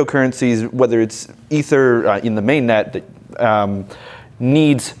Bitcoin, cryptocurrencies, whether it's Ether in the mainnet,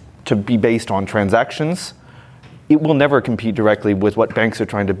 needs to be based on transactions, it will never compete directly with what banks are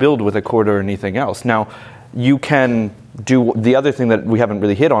trying to build with a Corda or anything else. Now, you can do the other thing that we haven't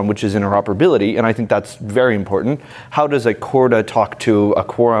really hit on, which is interoperability, and I think that's very important. How does a Corda talk to a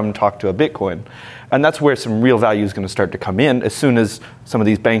Quorum, talk to a Bitcoin? And that's where some real value is going to start to come in as soon as some of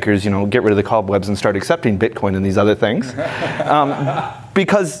these bankers, get rid of the cobwebs and start accepting Bitcoin and these other things.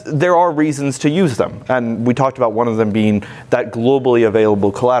 Because there are reasons to use them. And we talked about one of them being that globally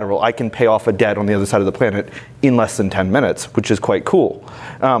available collateral. I can pay off a debt on the other side of the planet in less than 10 minutes, which is quite cool.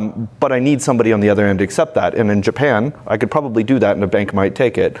 But I need somebody on the other end to accept that. And in Japan, I could probably do that and a bank might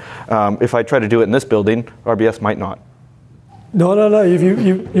take it. If I try to do it in this building, RBS might not. No.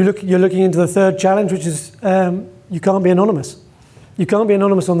 You're looking into the third challenge, which is you can't be anonymous. You can't be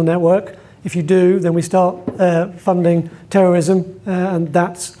anonymous on the network. If you do, then we start funding terrorism, and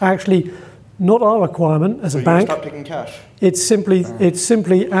that's actually not our requirement as a bank. Stop taking cash. It's simply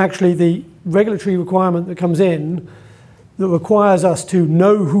actually the regulatory requirement that comes in that requires us to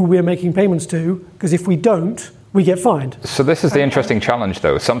know who we're making payments to, because if we don't, we get fined. So this is the interesting challenge,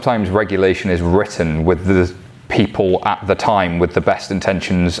 though. Sometimes regulation is written with the people at the time with the best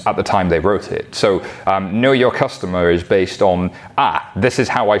intentions at the time they wrote it. So know your customer is based on, this is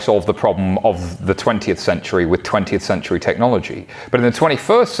how I solve the problem of the 20th century with 20th century technology. But in the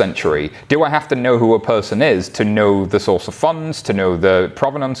 21st century, do I have to know who a person is to know the source of funds, to know the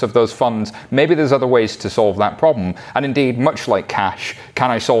provenance of those funds? Maybe there's other ways to solve that problem. And indeed, much like cash,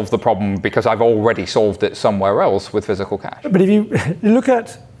 can I solve the problem because I've already solved it somewhere else with physical cash? But if you look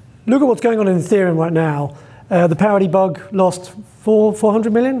at what's going on in Ethereum right now, the parity bug lost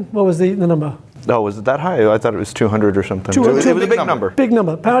 400 million? What was the number? Oh, was it that high? I thought it was 200 or something. It was a big number. Big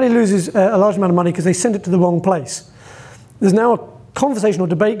number. Parity loses a large amount of money because they sent it to the wrong place. There's now a conversation or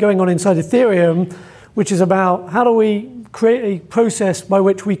debate going on inside Ethereum, which is about how do we create a process by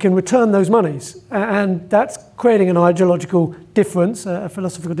which we can return those monies. And that's creating an ideological difference, a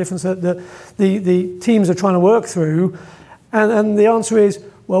philosophical difference that the teams are trying to work through. And the answer is,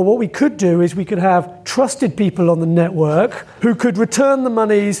 well, what we could do is we could have trusted people on the network who could return the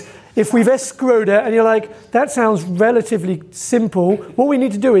monies if we've escrowed it. And you're like, that sounds relatively simple. What we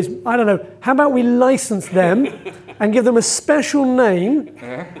need to do is, I don't know, how about we license them and give them a special name?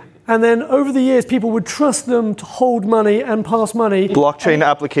 And then over the years, people would trust them to hold money and pass money. Blockchain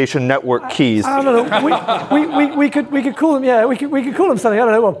application network keys. I don't know. We could call them. Yeah, we could call them something. I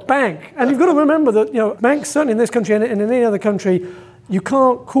don't know. A bank. And you've got to remember that banks, certainly in this country and in any other country, you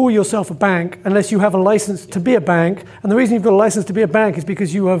can't call yourself a bank unless you have a license to be a bank. And the reason you've got a license to be a bank is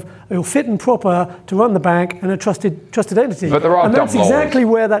because you're fit and proper to run the bank and a trusted entity. But there are and that's dumb laws. exactly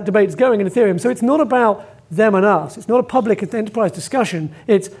where that debate is going in Ethereum. So it's not about them and us. It's not a public enterprise discussion.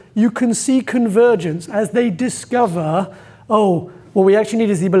 It's you can see convergence as they discover, what we actually need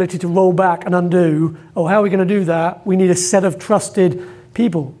is the ability to roll back and undo. How are we going to do that? We need a set of trusted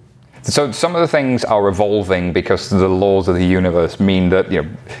people. So some of the things are evolving because the laws of the universe mean that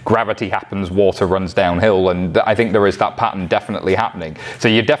gravity happens, water runs downhill, and I think there is that pattern definitely happening. So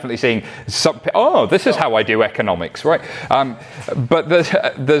you're definitely seeing this is how I do economics, right? But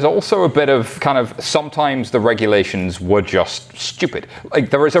there's also a bit of kind of sometimes the regulations were just stupid. Like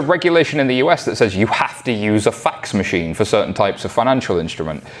there is a regulation in the US that says you have to use a fax machine for certain types of financial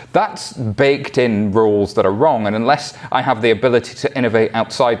instrument. That's baked in rules that are wrong, and unless I have the ability to innovate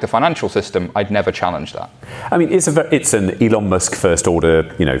outside the financial financial system, I'd never challenge that. I mean, it's an Elon Musk first order,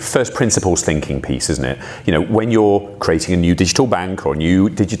 first principles thinking piece, isn't it? When you're creating a new digital bank or a new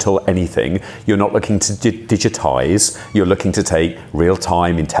digital anything, you're not looking to digitize, you're looking to take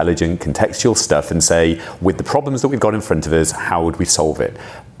real-time, intelligent, contextual stuff and say, with the problems that we've got in front of us, how would we solve it?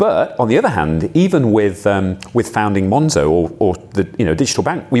 But on the other hand, even with founding Monzo or the digital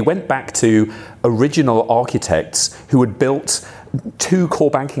bank, we went back to original architects who had built 2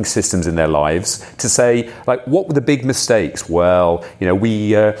 core banking systems in their lives to say, like, what were the big mistakes? Well,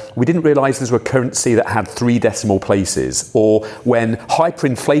 we didn't realize there was a currency that had 3 decimal places, or when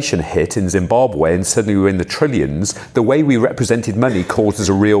hyperinflation hit in Zimbabwe and suddenly we were in the trillions, the way we represented money caused us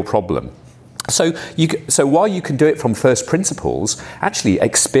a real problem. So while you can do it from first principles, actually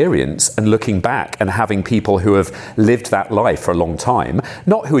experience and looking back and having people who have lived that life for a long time,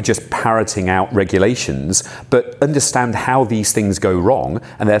 not who are just parroting out regulations, but understand how these things go wrong,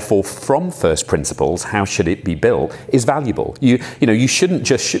 and therefore from first principles, how should it be built, is valuable. You shouldn't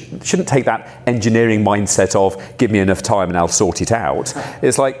take that engineering mindset of give me enough time and I'll sort it out.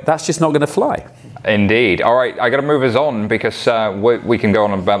 It's like, that's just not going to fly. Indeed. All right, I got to move us on because we can go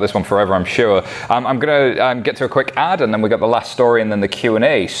on about this one forever, I'm sure. I'm going to get to a quick ad, and then we got the last story and then the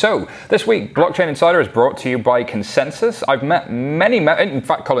Q&A. So this week, Blockchain Insider is brought to you by ConsenSys. I've met many, in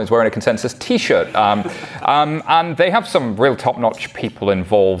fact, Colin's wearing a ConsenSys t-shirt, and they have some real top-notch people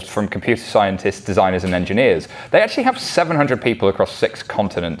involved, from computer scientists, designers, and engineers. They actually have 700 people across 6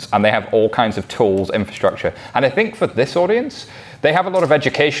 continents, and they have all kinds of tools, infrastructure. And I think for this audience, they have a lot of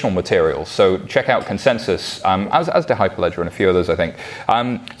educational materials, so check out ConsenSys, as do Hyperledger and a few others, I think.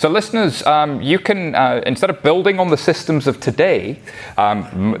 So listeners, you can, instead of building on the systems of today,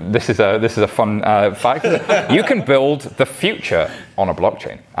 this is a fun fact, you can build the future on a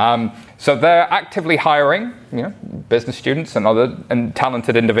blockchain. So they're actively hiring, business students and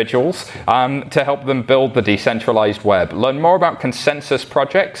talented individuals to help them build the decentralized web. Learn more about ConsenSys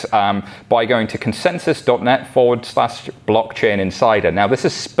projects by going to consensus.net/blockchain insider. Now, this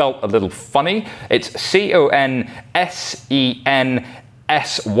is spelt a little funny. It's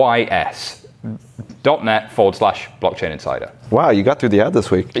ConsenSys.net/blockchain insider. Wow, you got through the ad this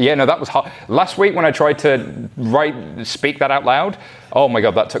week. Yeah, no, that was hard. Last week when I tried to speak that out loud, oh my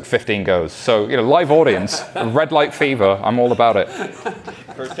God, that took 15 goes. So, live audience, red light fever, I'm all about it.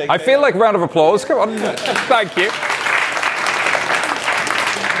 I feel like a round of applause. Come on. Thank you.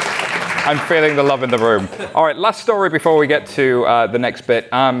 I'm feeling the love in the room. All right, last story before we get to the next bit.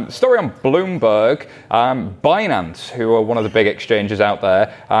 Story on Bloomberg. Binance, who are one of the big exchanges out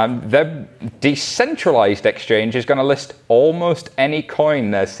there, their decentralized exchange is going to list almost any coin,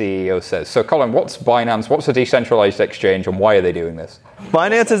 their CEO says. So, Colin, what's Binance? What's a decentralized exchange, and why are they doing this?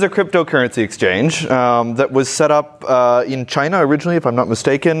 Binance is a cryptocurrency exchange that was set up in China originally, if I'm not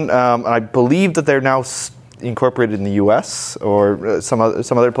mistaken. I believe that they're now incorporated in the U.S. or some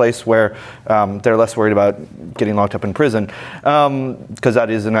other place where they're less worried about getting locked up in prison, because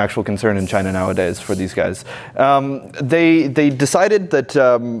that is an actual concern in China nowadays for these guys. They decided that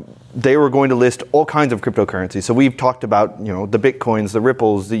they were going to list all kinds of cryptocurrencies. So we've talked about the Bitcoins, the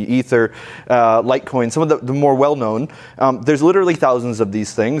Ripples, the Ether, Litecoin, some of the more well-known. There's literally thousands of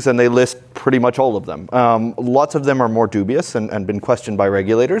these things, and they list pretty much all of them. Lots of them are more dubious and been questioned by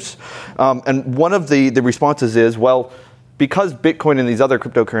regulators. And one of the responses is, well, because Bitcoin and these other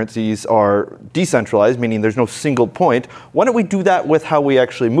cryptocurrencies are decentralized, meaning there's no single point, why don't we do that with how we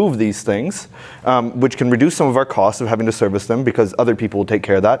actually move these things, which can reduce some of our costs of having to service them because other people will take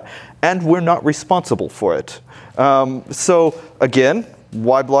care of that, and we're not responsible for it. So again,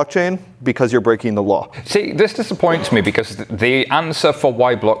 why blockchain? Because you're breaking the law. See, this disappoints me because the answer for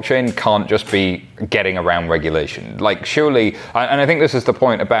why blockchain can't just be getting around regulation. Like, surely, and I think this is the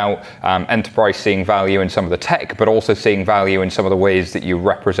point about enterprise seeing value in some of the tech, but also seeing value in some of the ways that you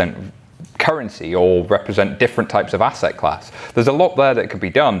represent currency or represent different types of asset class. There's a lot there that could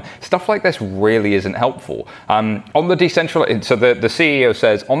be done. Stuff like this really isn't helpful. On the decentralized, so the CEO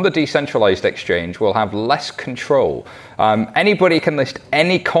says, on the decentralized exchange, we'll have less control. Anybody can list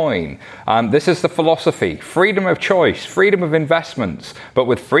any coin. This is the philosophy: freedom of choice, freedom of investments. But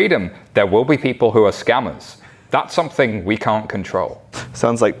with freedom, there will be people who are scammers. That's something we can't control.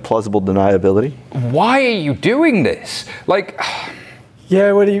 Sounds like plausible deniability. Why are you doing this? Like,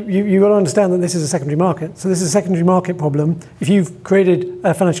 yeah, well, you got to understand that this is a secondary market. So this is a secondary market problem. If you've created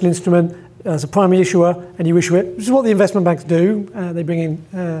a financial instrument as a primary issuer and you issue it, which is what the investment banks do, they bring in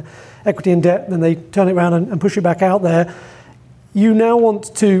equity and debt, then they turn it around and push it back out there. You now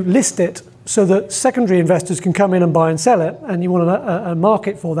want to list it so that secondary investors can come in and buy and sell it, and you want a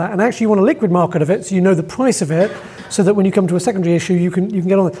market for that. And actually you want a liquid market of it, so you know the price of it, so that when you come to a secondary issue, you can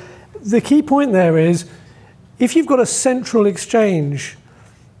get on it. the key point there is, if you've got a central exchange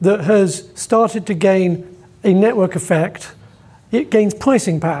that has started to gain a network effect, it gains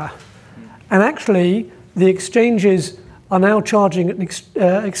pricing power. And actually, the exchanges are now charging an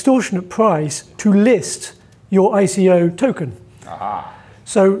extortionate price to list your ICO token. Aha.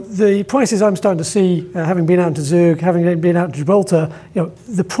 So the prices I'm starting to see, having been out to Zug, having been out to Gibraltar,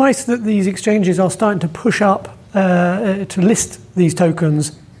 the price that these exchanges are starting to push up to list these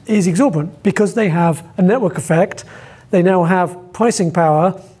tokens is exorbitant because they have a network effect. They now have pricing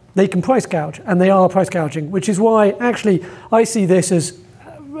power. They can price gouge, and they are price gouging, which is why actually I see this as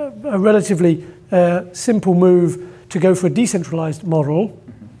a relatively simple move to go for a decentralized model,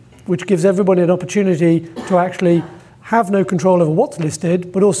 which gives everybody an opportunity to actually have no control over what's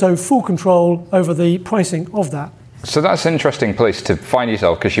listed, but also full control over the pricing of that. So that's an interesting place to find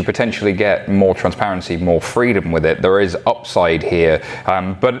yourself because you potentially get more transparency, more freedom with it. There is upside here.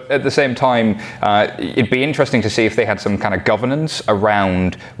 But at the same time, it'd be interesting to see if they had some kind of governance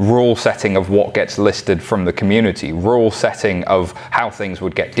around rule setting of what gets listed from the community, rule setting of how things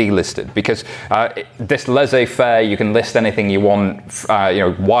would get delisted. Because this laissez-faire, you can list anything you want,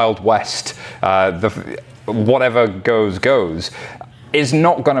 Wild West, whatever goes, is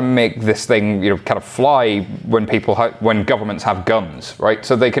not going to make this thing, kind of fly when governments have guns, right?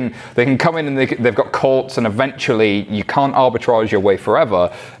 So they can come in and they've got courts, and eventually you can't arbitrage your way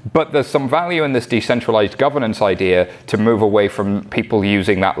forever. But there's some value in this decentralized governance idea to move away from people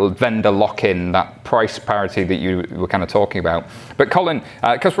using that vendor lock-in, that price parity that you were kind of talking about. But Colin,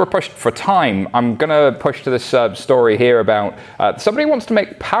 because we're pushed for time, I'm going to push to this story here about somebody wants to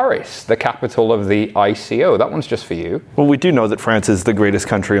make Paris the capital of the ICO. That one's just for you. Well, we do know that France is the greatest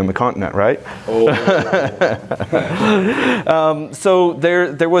country on the continent, right? So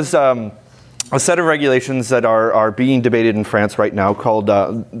there was a set of regulations that are being debated in France right now called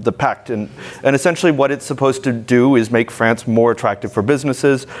the Pact. And essentially what it's supposed to do is make France more attractive for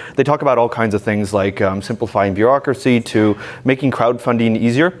businesses. They talk about all kinds of things like simplifying bureaucracy to making crowdfunding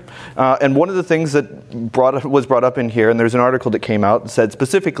easier. And one of the things that was brought up in here, and there's an article that came out that said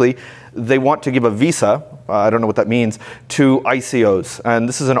specifically they want to give a visa, I don't know what that means, to ICOs. And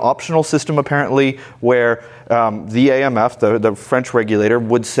this is an optional system apparently where the AMF, the French regulator,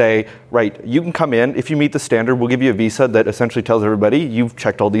 would say, right, you can come in, if you meet the standard, we'll give you a visa that essentially tells everybody you've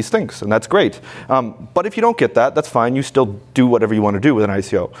checked all these things, and that's great. But if you don't get that, that's fine, you still do whatever you want to do with an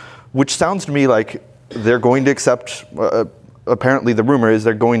ICO, which sounds to me like they're going to accept, apparently the rumor is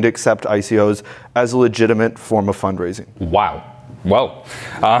they're going to accept ICOs as a legitimate form of fundraising. Wow. Well,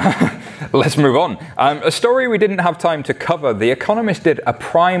 let's move on. A story we didn't have time to cover. The Economist did a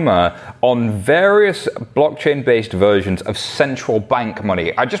primer on various blockchain-based versions of central bank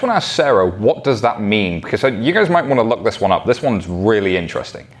money. I just want to ask Sarah, what does that mean? Because you guys might want to look this one up. This one's really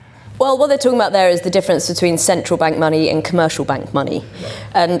interesting. Well, what they're talking about there is the difference between central bank money and commercial bank money.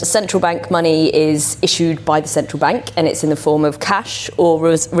 And central bank money is issued by the central bank, and it's in the form of cash or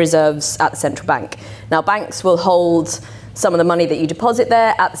reserves at the central bank. Now, banks will hold some of the money that you deposit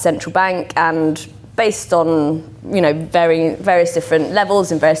there at the central bank, and based on various different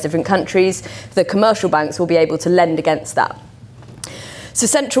levels in various different countries, the commercial banks will be able to lend against that. So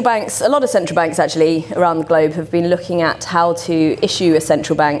central banks, a lot of central banks actually around the globe have been looking at how to issue a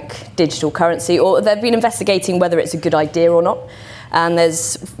central bank digital currency, or they've been investigating whether it's a good idea or not. And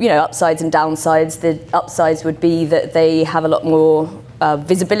there's upsides and downsides. The upsides would be that they have a lot more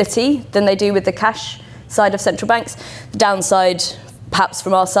visibility than they do with the cash side of central banks. The downside, perhaps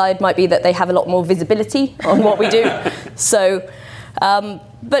from our side, might be that they have a lot more visibility on what we do. So,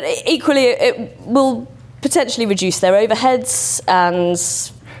 but equally, it will potentially reduce their overheads. And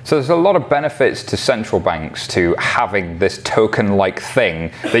so there's a lot of benefits to central banks to having this token-like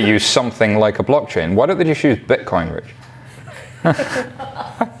thing that use something like a blockchain. Why don't they just use Bitcoin, Rich?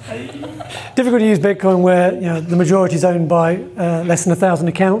 Difficult to use Bitcoin where the majority is owned by less than 1,000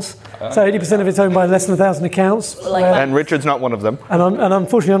 accounts. So 80% of it's owned by less than 1,000 accounts. And Richard's not one of them. And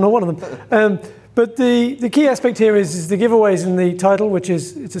unfortunately, I'm not one of them. But the key aspect here is the giveaways in the title, which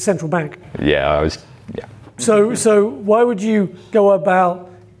is it's a central bank. Yeah. So why would you go about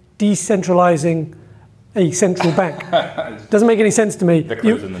decentralizing a central bank? Doesn't make any sense to me. The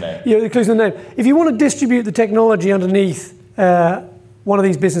clue's in the name. Yeah, the clue's in the name. If you want to distribute the technology underneath one of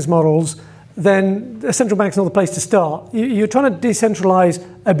these business models, then a central bank's not the place to start. You're trying to decentralize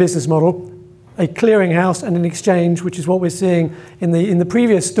a business model, a clearinghouse and an exchange, which is what we're seeing in the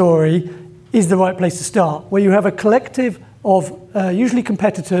previous story, is the right place to start, where you have a collective of usually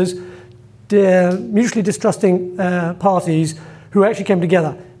competitors, mutually distrusting parties who actually came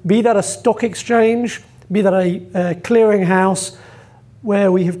together. Be that a stock exchange, be that a clearinghouse,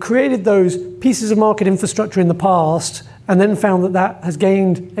 where we have created those pieces of market infrastructure in the past and then found that that has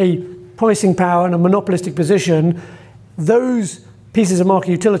gained a pricing power and a monopolistic position, those pieces of market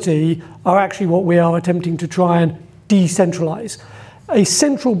utility are actually what we are attempting to try and decentralize. A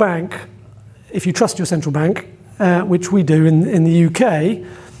central bank, if you trust your central bank, which we do in the UK.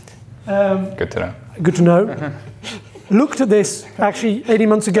 Good to know. Good to know. Looked at this actually 18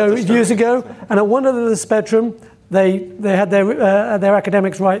 months ago, years ago, and at one end of the spectrum, they had their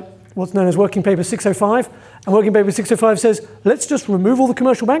academics write what's known as Working Paper 605, and Working Paper 605 says, let's just remove all the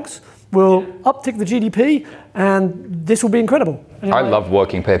commercial banks, we'll uptick the GDP, and this will be incredible. I love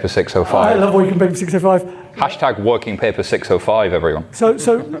Working Paper 605. I love Working Paper 605. Hashtag Working Paper 605, everyone. So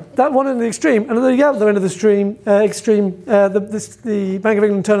that one end of the extreme, and at the other end of the extreme, the Bank of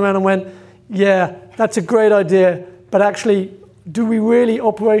England turned around and went, yeah, that's a great idea, but actually, do we really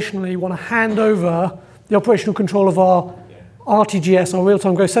operationally want to hand over the operational control of our RTGS, our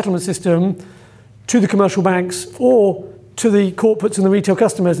real-time gross settlement system, to the commercial banks or to the corporates and the retail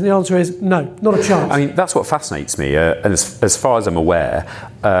customers? And the answer is no, not a chance. I mean, that's what fascinates me. And as far as I'm aware,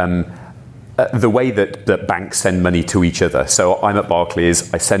 the way that banks send money to each other. So I'm at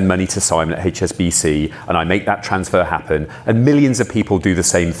Barclays, I send money to Simon at HSBC, and I make that transfer happen, and millions of people do the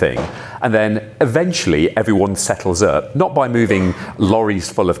same thing. And then eventually everyone settles up, not by moving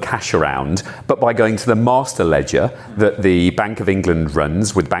lorries full of cash around, but by going to the master ledger that the Bank of England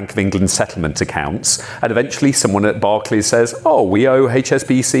runs with Bank of England settlement accounts. And eventually someone at Barclays says, oh, we owe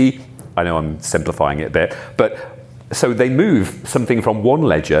HSBC. I know I'm simplifying it a bit, but so they move something from one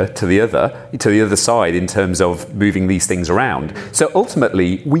ledger to the other side in terms of moving these things around. So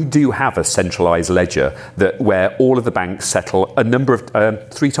ultimately, we do have a centralized ledger where all of the banks settle a number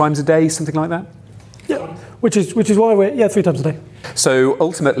of 3 times a day, something like that. Yeah, which is why we're 3 times a day. So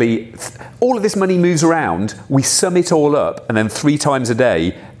ultimately, all of this money moves around. We sum it all up, and then 3 times a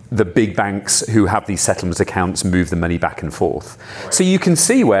day, the big banks who have these settlement accounts move the money back and forth. Right. So you can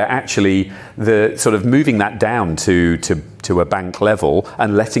see where actually the sort of moving that down to a bank level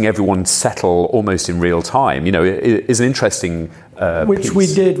and letting everyone settle almost in real time, is an interesting which piece. We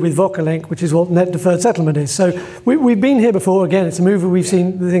did with VocaLink, which is what net deferred settlement is. So we've been here before. Again, it's a move where we've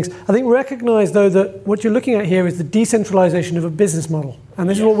seen the things. I think recognise, though, that what you're looking at here is the decentralisation of a business model. And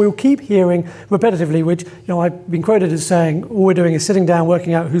this is what we'll keep hearing repetitively, which I've been quoted as saying, all we're doing is sitting down,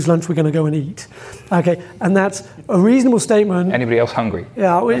 working out whose lunch we're going to go and eat. Okay, and that's a reasonable statement. Anybody else hungry?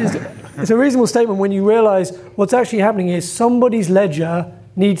 Yeah, it's a reasonable statement when you realise what's actually happening is somebody's ledger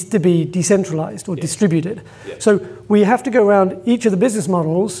needs to be decentralised or distributed. Yeah. So we have to go around each of the business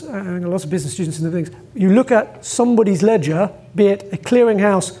models, and lots of business students and things. You look at somebody's ledger, be it a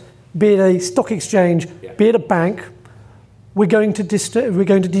clearinghouse, be it a stock exchange, be it a bank. We're going to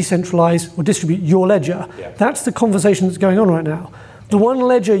decentralise or distribute your ledger. Yeah. That's the conversation that's going on right now. The one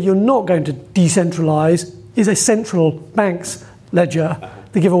ledger you're not going to decentralise is a central bank's ledger.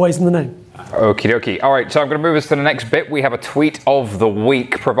 The giveaways in the name. Okie dokie. All right, so I'm going to move us to the next bit. We have a tweet of the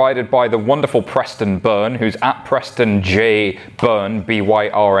week provided by the wonderful Preston Byrne, who's at Preston J Byrne,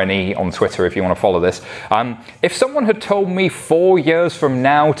 BYRNE on Twitter if you want to follow this. If someone had told me 4 years from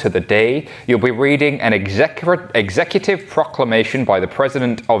now to the day, you'll be reading an executive proclamation by the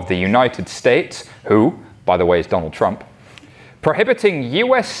President of the United States, who, by the way, is Donald Trump, prohibiting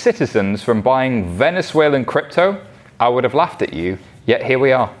US citizens from buying Venezuelan crypto, I would have laughed at you, yet here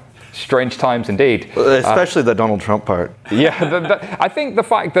we are. Strange times indeed. Especially the Donald Trump part. Yeah, I think the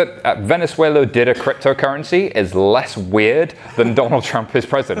fact that Venezuela did a cryptocurrency is less weird than Donald Trump is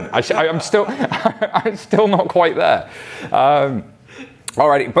president. I'm still not quite there.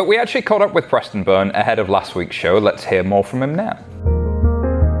 Alrighty, but we actually caught up with Preston Byrne ahead of last week's show. Let's hear more from him now.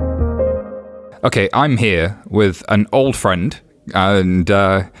 Okay, I'm here with an old friend and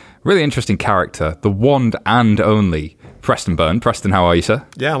really interesting character, the one and only Preston Byrne. Preston, how are you, sir?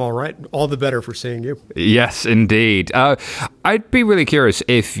 Yeah, I'm all right. All the better for seeing you. Yes, indeed. I'd be really curious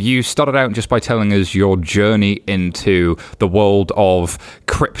if you started out just by telling us your journey into the world of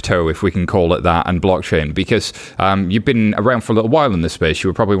crypto, if we can call it that, and blockchain, because you've been around for a little while in this space. You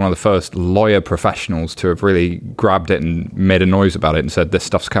were probably one of the first lawyer professionals to have really grabbed it and made a noise about it and said, this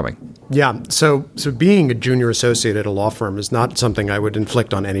stuff's coming. Yeah, so being a junior associate at a law firm is not something I would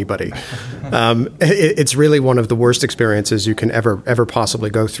inflict on anybody. It's really one of the worst experiences you can ever possibly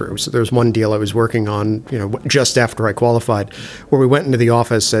go through. So there's one deal I was working on, just after I qualified, where we went into the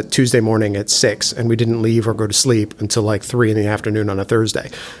office at Tuesday morning at 6, and we didn't leave or go to sleep until like 3 p.m. on a Thursday.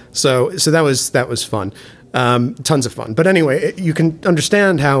 So that was fun. Tons of fun. But anyway, you can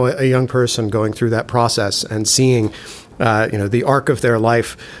understand how a young person going through that process and seeing the arc of their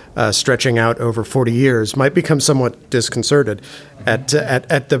life stretching out over 40 years, might become somewhat disconcerted at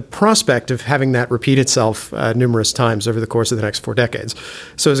the prospect of having that repeat itself numerous times over the course of the next 4 decades.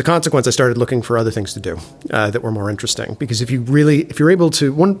 So as a consequence, I started looking for other things to do that were more interesting. Because if you're able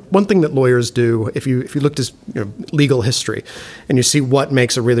to, one thing that lawyers do, if you looked at legal history and you see what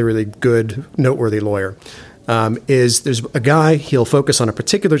makes a really, really good, noteworthy lawyer, is there's a guy, he'll focus on a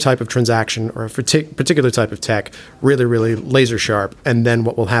particular type of transaction or a particular type of tech, really, really laser sharp, and then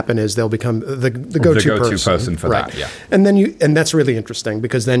what will happen is they'll become the go-to person for that, yeah. And that's really interesting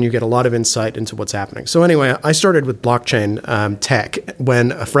because then you get a lot of insight into what's happening. So anyway, I started with blockchain tech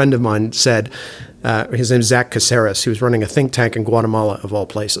when a friend of mine said, his name is Zach Caceres, he was running a think tank in Guatemala of all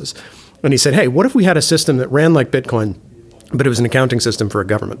places. And he said, hey, what if we had a system that ran like Bitcoin, but it was an accounting system for a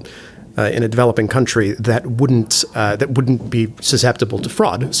government? In a developing country that wouldn't be susceptible to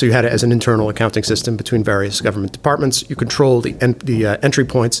fraud. So you had it as an internal accounting system between various government departments. You control the entry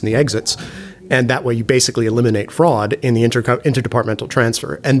points and the exits, and that way you basically eliminate fraud in the interdepartmental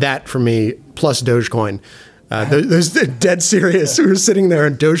transfer. And that, for me, plus Dogecoin. Those dead serious. We were sitting there,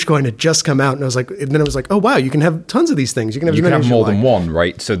 and Dogecoin had just come out, and then I was like, oh wow, you can have tons of these things. You can have more than one,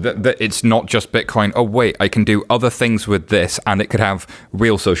 right? So that it's not just Bitcoin. Oh wait, I can do other things with this, and it could have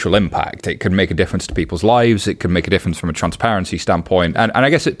real social impact. It could make a difference to people's lives. It could make a difference from a transparency standpoint. And I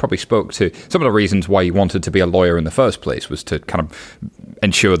guess it probably spoke to some of the reasons why you wanted to be a lawyer in the first place, was to kind of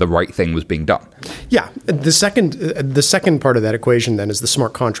ensure the right thing was being done. Yeah, the second part of that equation then is the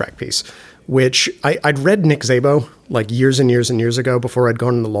smart contract piece, which I'd read Nick Szabo like years and years and years ago before I'd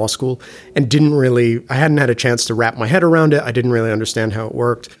gone into law school, and I hadn't had a chance to wrap my head around it. I didn't really understand how it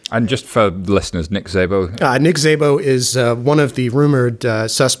worked. And just for listeners, Nick Szabo? Nick Szabo is one of the rumored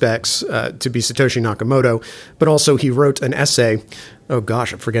suspects to be Satoshi Nakamoto, but also he wrote an essay. Oh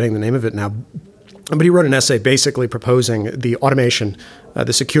gosh, I'm forgetting the name of it now. But he wrote an essay basically proposing the automation,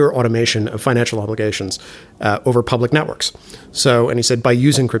 the secure automation of financial obligations over public networks. So, and he said, by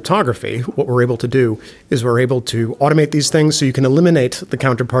using cryptography, what we're able to do is we're able to automate these things so you can eliminate the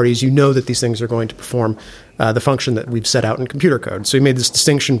counterparties. You know that these things are going to perform the function that we've set out in computer code. So he made this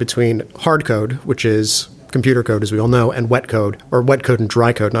distinction between hard code, which is computer code, as we all know, and wet code, or wet code and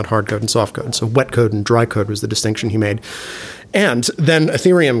dry code, not hard code and soft code. So wet code and dry code was the distinction he made. And then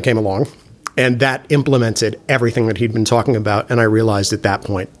Ethereum came along, and that implemented everything that he'd been talking about. And I realized at that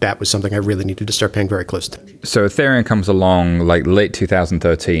point that was something I really needed to start paying very close attention. So Ethereum comes along like late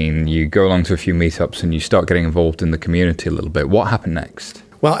 2013. You go along to a few meetups and you start getting involved in the community a little bit. What happened next?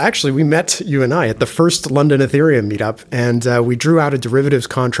 Well, actually, we met, you and I, at the first London Ethereum meetup, and we drew out a derivatives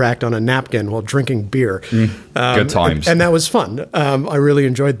contract on a napkin while drinking beer. Good times. And that was fun. I really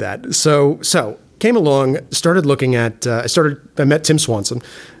enjoyed that. So came along, started looking at, I met Tim Swanson,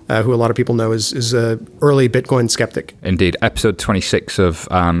 who a lot of people know is an early Bitcoin skeptic. Indeed. Episode 26 of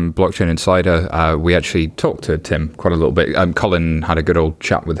Blockchain Insider, we actually talked to Tim quite a little bit. Colin had a good old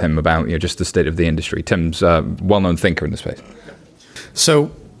chat with him about just the state of the industry. Tim's a well-known thinker in the space.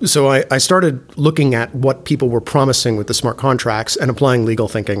 So I started looking at what people were promising with the smart contracts and applying legal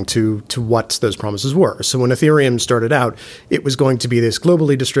thinking to what those promises were. So when Ethereum started out, it was going to be this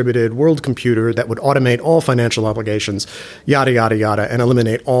globally distributed world computer that would automate all financial obligations, yada, yada, yada, and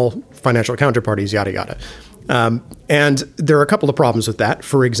eliminate all financial counterparties, yada, yada. And there are a couple of problems with that.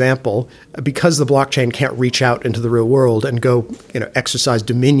 For example, because the blockchain can't reach out into the real world and go, exercise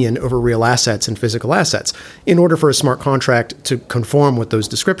dominion over real assets and physical assets, in order for a smart contract to conform with those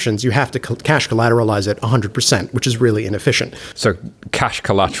descriptions, you have to cash collateralize it 100%, which is really inefficient. So cash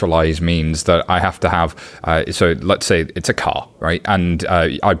collateralize means that I have to have, so let's say it's a car, right? And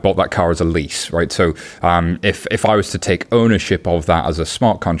I bought that car as a lease, right? So if I was to take ownership of that as a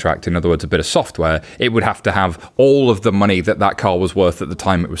smart contract, in other words, a bit of software, it would have to have all of the money that car was worth at the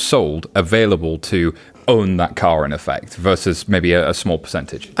time it was sold available to own that car in effect, versus maybe a small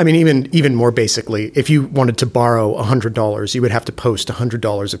percentage. I mean, even more basically, if you wanted to borrow $100, you would have to post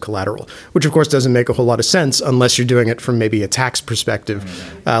 $100 of collateral, which of course doesn't make a whole lot of sense unless you're doing it from maybe a tax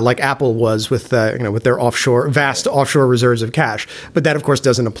perspective, like Apple was with their vast offshore reserves of cash. But that of course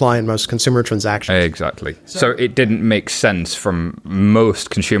doesn't apply in most consumer transactions. Exactly. So it didn't make sense from most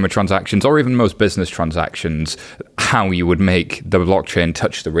consumer transactions or even most business transactions how you would make the blockchain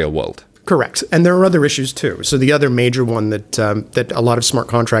touch the real world. Correct. And there are other issues too. So the other major one that that a lot of smart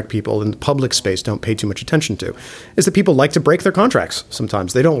contract people in the public space don't pay too much attention to is that people like to break their contracts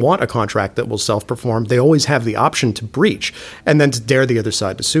sometimes. They don't want a contract that will self-perform. They always have the option to breach and then to dare the other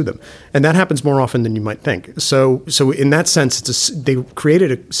side to sue them. And that happens more often than you might think. So in that sense, they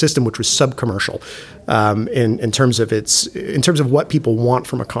created a system which was sub-commercial in terms of what people want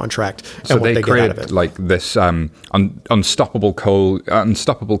from a contract and what they get out of it. Like this unstoppable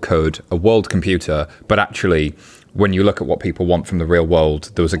code, a world computer, but actually, when you look at what people want from the real world,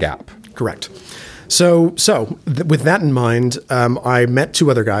 there was a gap. Correct. So with that in mind, I met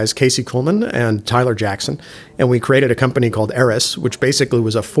two other guys, Casey Kuhlman and Tyler Jackson, and we created a company called Eris, which basically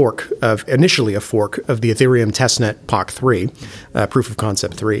was initially a fork of the Ethereum testnet POC3, proof of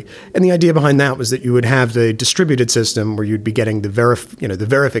concept 3. And the idea behind that was that you would have the distributed system where you'd be getting the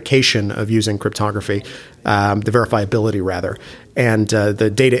verification of using cryptography, the verifiability rather, and the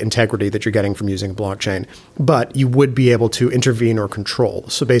data integrity that you're getting from using a blockchain. But you would be able to intervene or control.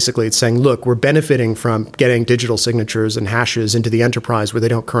 So basically it's saying, look, we're benefiting from getting digital signatures and hashes into the enterprise where they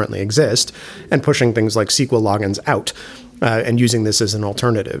don't currently exist and pushing things like SQL logins out. And using this as an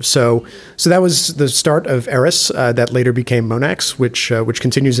alternative. So that was the start of Eris that later became Monex, which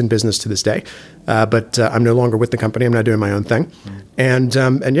continues in business to this day. But I'm no longer with the company. I'm now doing my own thing. And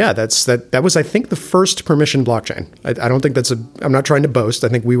yeah, that was, I think, the first permissioned blockchain. I don't think I'm not trying to boast. I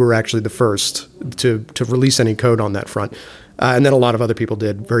think we were actually the first to release any code on that front. And then a lot of other people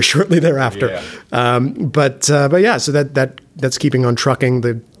did very shortly thereafter. Yeah. But yeah, so that's keeping on trucking.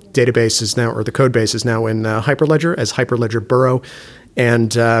 The database is now, or the code base is now in Hyperledger as Hyperledger Burrow.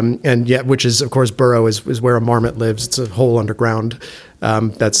 And yeah, which is, of course, Burrow is where a marmot lives. It's a hole underground.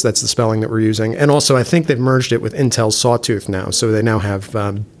 That's the spelling that we're using. And also, I think they've merged it with Intel's Sawtooth now. So they now have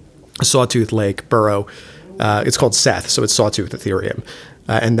Sawtooth Lake Burrow. It's called Seth, so it's Sawtooth Ethereum.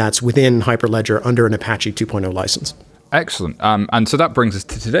 And that's within Hyperledger under an Apache 2.0 license. Excellent. And so that brings us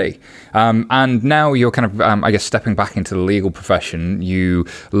to today. And now you're kind of, I guess, stepping back into the legal profession. You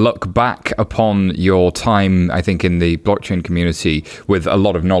look back upon your time, I think, in the blockchain community with a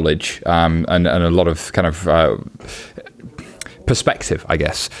lot of knowledge and a lot of kind of perspective, I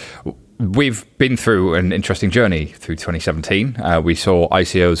guess. We've been through an interesting journey through 2017. We saw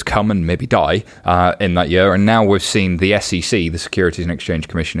ICOs come and maybe die in that year. And now we've seen the SEC, the Securities and Exchange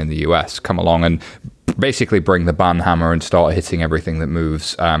Commission in the US, come along and basically bring the ban hammer and start hitting everything that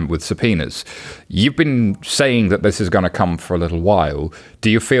moves with subpoenas. You've been saying that this is going to come for a little while.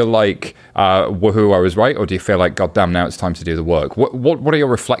 Do you feel like, woohoo, I was right? Or do you feel like, goddamn, now it's time to do the work? What are your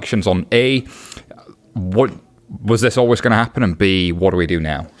reflections on A, what was this always going to happen? And B, what do we do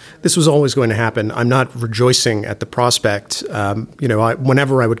now? This was always going to happen. I'm not rejoicing at the prospect.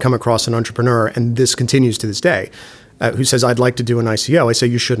 Whenever I would come across an entrepreneur, and this continues to this day, who says, I'd like to do an ICO, I say,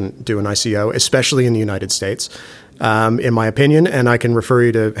 you shouldn't do an ICO, especially in the United States, in my opinion. And I can refer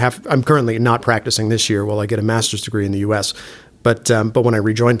you to I'm currently not practicing this year while I get a master's degree in the US. But when I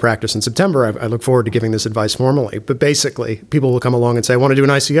rejoin practice in September, I look forward to giving this advice formally. But basically, people will come along and say, I want to do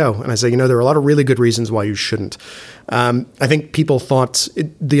an ICO. And I say, there are a lot of really good reasons why you shouldn't. I think people thought,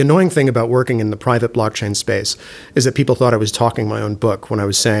 the annoying thing about working in the private blockchain space is that people thought I was talking my own book when I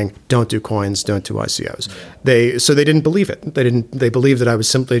was saying, don't do coins, don't do ICOs. So they didn't believe it. They believed that I was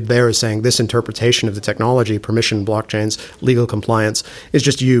simply there as saying this interpretation of the technology, permission blockchains, legal compliance, is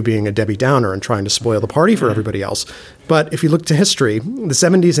just you being a Debbie Downer and trying to spoil the party for everybody else. But if you look to history, the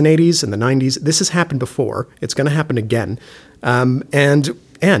 70s and 80s and the 90s, this has happened before. It's going to happen again.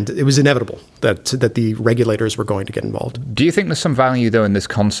 And it was inevitable that the regulators were going to get involved. Do you think there's some value, though, in this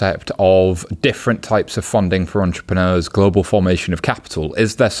concept of different types of funding for entrepreneurs, global formation of capital?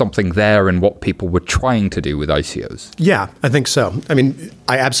 Is there something there in what people were trying to do with ICOs? Yeah, I think so. I mean,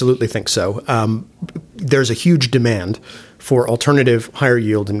 I absolutely think so. There's a huge demand for alternative higher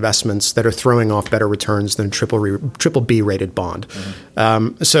yield investments that are throwing off better returns than triple B rated bond.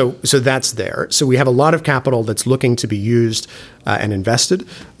 Mm-hmm. So that's there. So we have a lot of capital that's looking to be used and invested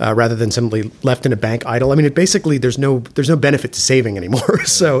rather than simply left in a bank idle. I mean, basically there's no benefit to saving anymore.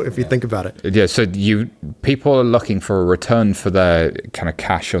 So if you think about it. Yeah. So people are looking for a return for their kind of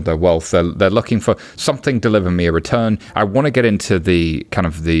cash or their wealth. They're looking for something deliver me a return. I want to get into the kind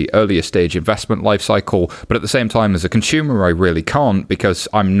of the earlier stage investment life cycle, but at the same time, as a consumer consumer, I really can't because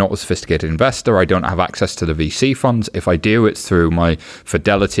I'm not a sophisticated investor. I don't have access to the VC funds. If I do, it's through my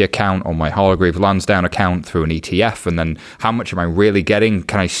Fidelity account or my Hargreaves Lansdowne account through an ETF. And then how much am I really getting?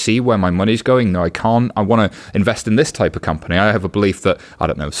 Can I see where my money's going? No, I can't. I want to invest in this type of company. I have a belief that, I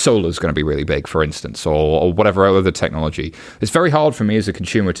don't know, solar is going to be really big, for instance, or whatever other technology. It's very hard for me as a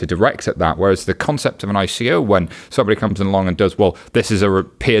consumer to direct at that. Whereas the concept of an ICO, when somebody comes along and does, well, this is a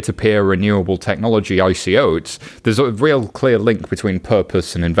peer-to-peer renewable technology ICO, there's a real clear link between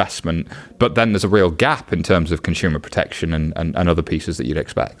purpose and investment, but then there's a real gap in terms of consumer protection and other pieces that you'd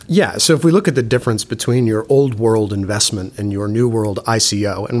expect. Yeah, so if we look at the difference between your old world investment and your new world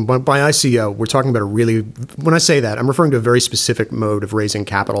ICO, and by ICO, we're talking about when I say that, I'm referring to a very specific mode of raising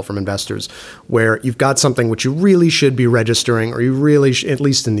capital from investors, where you've got something which you really should be registering, or you really, at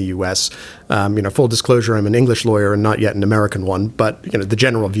least in the US, full disclosure, I'm an English lawyer and not yet an American one, but the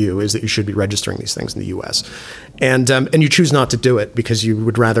general view is that you should be registering these things in the US. And you choose not to do it because you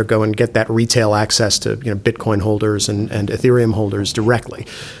would rather go and get that retail access to Bitcoin holders and Ethereum holders directly.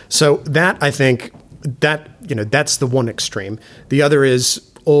 So that, I think, that's the one extreme. The other is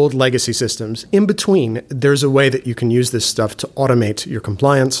old legacy systems. In between, there's a way that you can use this stuff to automate your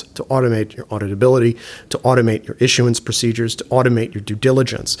compliance, to automate your auditability, to automate your issuance procedures, to automate your due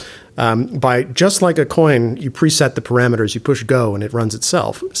diligence. By just like a coin, you preset the parameters, you push go, and it runs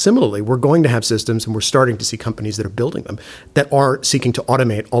itself. Similarly, we're going to have systems, and we're starting to see companies that are building them, that are seeking to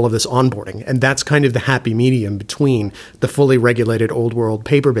automate all of this onboarding. And that's kind of the happy medium between the fully regulated old world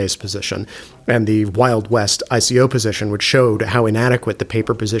paper-based position and the Wild West ICO position, which showed how inadequate the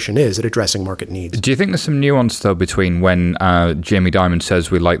paper position is at addressing market needs. Do you think there's some nuance, though, between when Jamie Dimon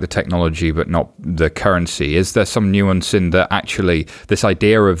says we like the technology but not the currency? Is there some nuance in that actually this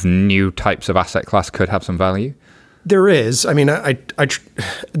idea of new types of asset class could have some value? There is. I mean,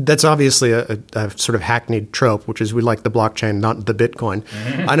 that's obviously a sort of hackneyed trope, which is we like the blockchain, not the Bitcoin.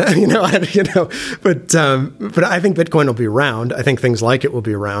 But I think Bitcoin will be around. I think things like it will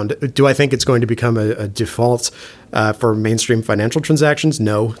be around. Do I think it's going to become a default for mainstream financial transactions?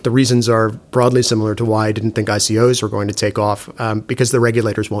 No. The reasons are broadly similar to why I didn't think ICOs were going to take off, because the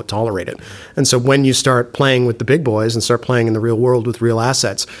regulators won't tolerate it. And so when you start playing with the big boys and start playing in the real world with real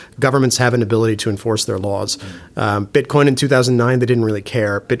assets, governments have an ability to enforce their laws. Bitcoin in 2009, they didn't really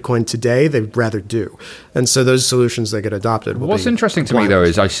care. Bitcoin today, they'd rather do. And so those solutions that get adopted will What's interesting to me, though,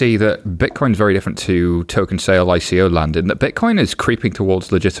 is I see that Bitcoin's very different to token sale ICO land, in that Bitcoin is creeping towards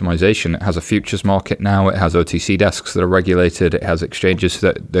legitimization. It has a futures market now. It has OTC desks that are regulated. It has exchanges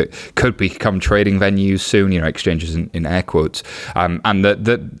that could become trading venues soon, exchanges in air quotes. And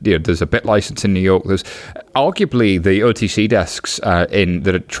there's a bit license in New York. There's arguably the OTC desks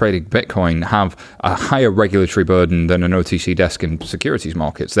that are trading Bitcoin have a higher regulatory burden than an OTC desk in securities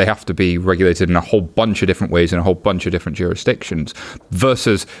markets. They have to be regulated in a whole bunch of different ways in a whole bunch of different jurisdictions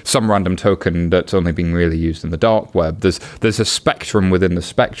versus some random token that's only being really used in the dark web. There's a spectrum within the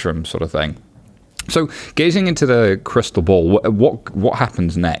spectrum sort of thing. So gazing into the crystal ball, what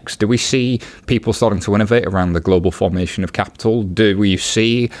happens next? Do we see people starting to innovate around the global formation of capital? Do we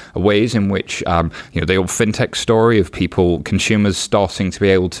see ways in which, the old fintech story of consumers starting to be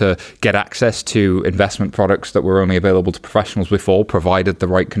able to get access to investment products that were only available to professionals before, provided the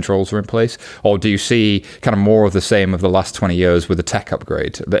right controls are in place? Or do you see kind of more of the same of the last 20 years with a tech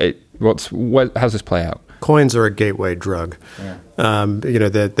upgrade? How's this play out? Coins are a gateway drug. Yeah.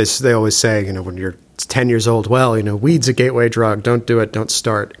 They always say, when you're 10 years old, weed's a gateway drug. Don't do it. Don't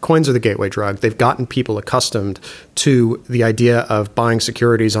start. Coins are the gateway drug. They've gotten people accustomed to the idea of buying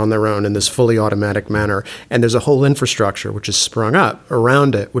securities on their own in this fully automatic manner. And there's a whole infrastructure which has sprung up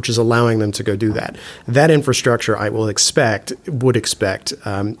around it, which is allowing them to go do that. That infrastructure, I would expect,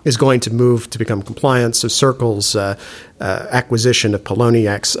 is going to move to become compliant. So Circle's acquisition of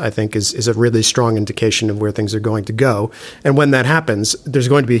Poloniex, I think, is a really strong indication of where things are going to go. And when that happens, there's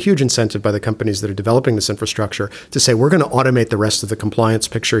going to be a huge incentive by the companies that are developing this infrastructure to say, we're going to automate the rest of the compliance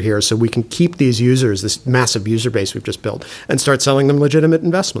picture here so we can keep these users, this massive user base we've just built, and start selling them legitimate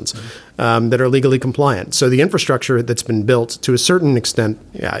investments that are legally compliant. So the infrastructure that's been built, to a certain extent,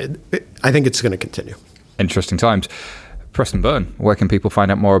 I think it's going to continue. Interesting times. Preston Byrne, where can people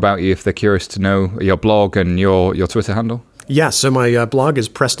find out more about you if they're curious to know your blog and your Twitter handle? Yeah, so my blog is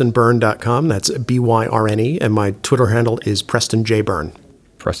prestonbyrne.com. That's BYRNE, and my Twitter handle is Preston J. Byrne.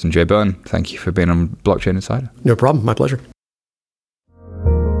 Preston J. Byrne, thank you for being on Blockchain Insider. No problem, my pleasure.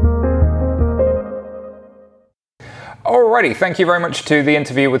 Alrighty, thank you very much to the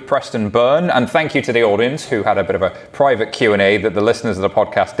interview with Preston Byrne, and thank you to the audience who had a bit of a private Q&A that the listeners of the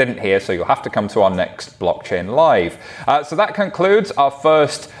podcast didn't hear, so you'll have to come to our next Blockchain Live. So that concludes our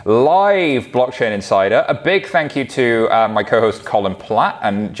first live Blockchain Insider. A big thank you to my co-host Colin Platt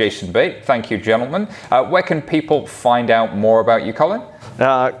and Jason Bate. Thank you, gentlemen. Where can people find out more about you, Colin?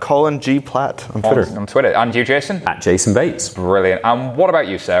 Colin G. Platt on Twitter. On Twitter. And you, Jason? At Jason Bates. Brilliant. And what about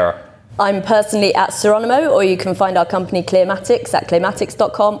you, Sarah? I'm personally at Seronimo, or you can find our company Clearmatics at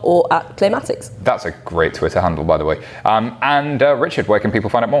clearmatics.com or at Clearmatics. That's a great Twitter handle, by the way. And Richard, where can people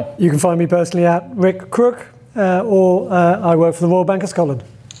find out more? You can find me personally at Rick Crook, or I work for the Royal Bank of Scotland.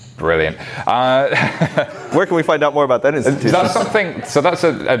 Brilliant. Where can we find out more about that institution? That's something. So that's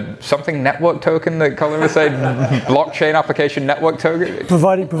a something network token that Colin was saying. Blockchain application network token.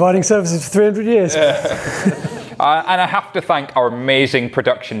 Providing services for 300 years. And I have to thank our amazing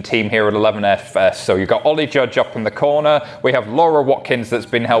production team here at 11FS. So you've got Ollie Judge up in the corner. We have Laura Watkins that's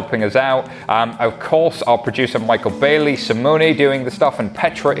been helping us out. Of course, our producer Michael Bailey, Simone doing the stuff, and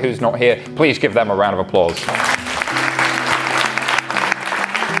Petra, who's not here. Please give them a round of applause.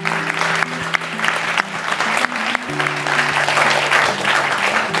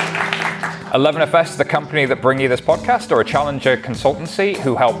 11FS, the company that bring you this podcast, are a challenger consultancy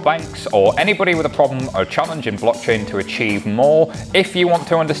who help banks or anybody with a problem or challenge in blockchain to achieve more. If you want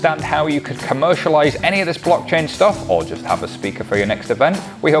to understand how you could commercialize any of this blockchain stuff or just have a speaker for your next event,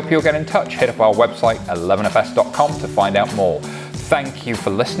 we hope you'll get in touch. Hit up our website, 11fs.com, to find out more. Thank you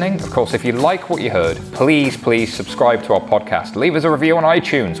for listening. Of course, if you like what you heard, please subscribe to our podcast. Leave us a review on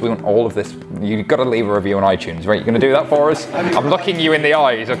iTunes. We want all of this. You've got to leave a review on iTunes, right? You're going to do that for us? I'm looking you in the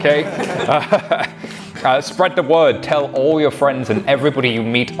eyes, okay? Spread the word. Tell all your friends and everybody you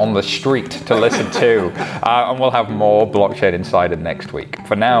meet on the street to listen to. And we'll have more Blockchain Insider next week.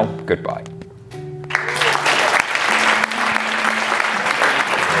 For now, goodbye.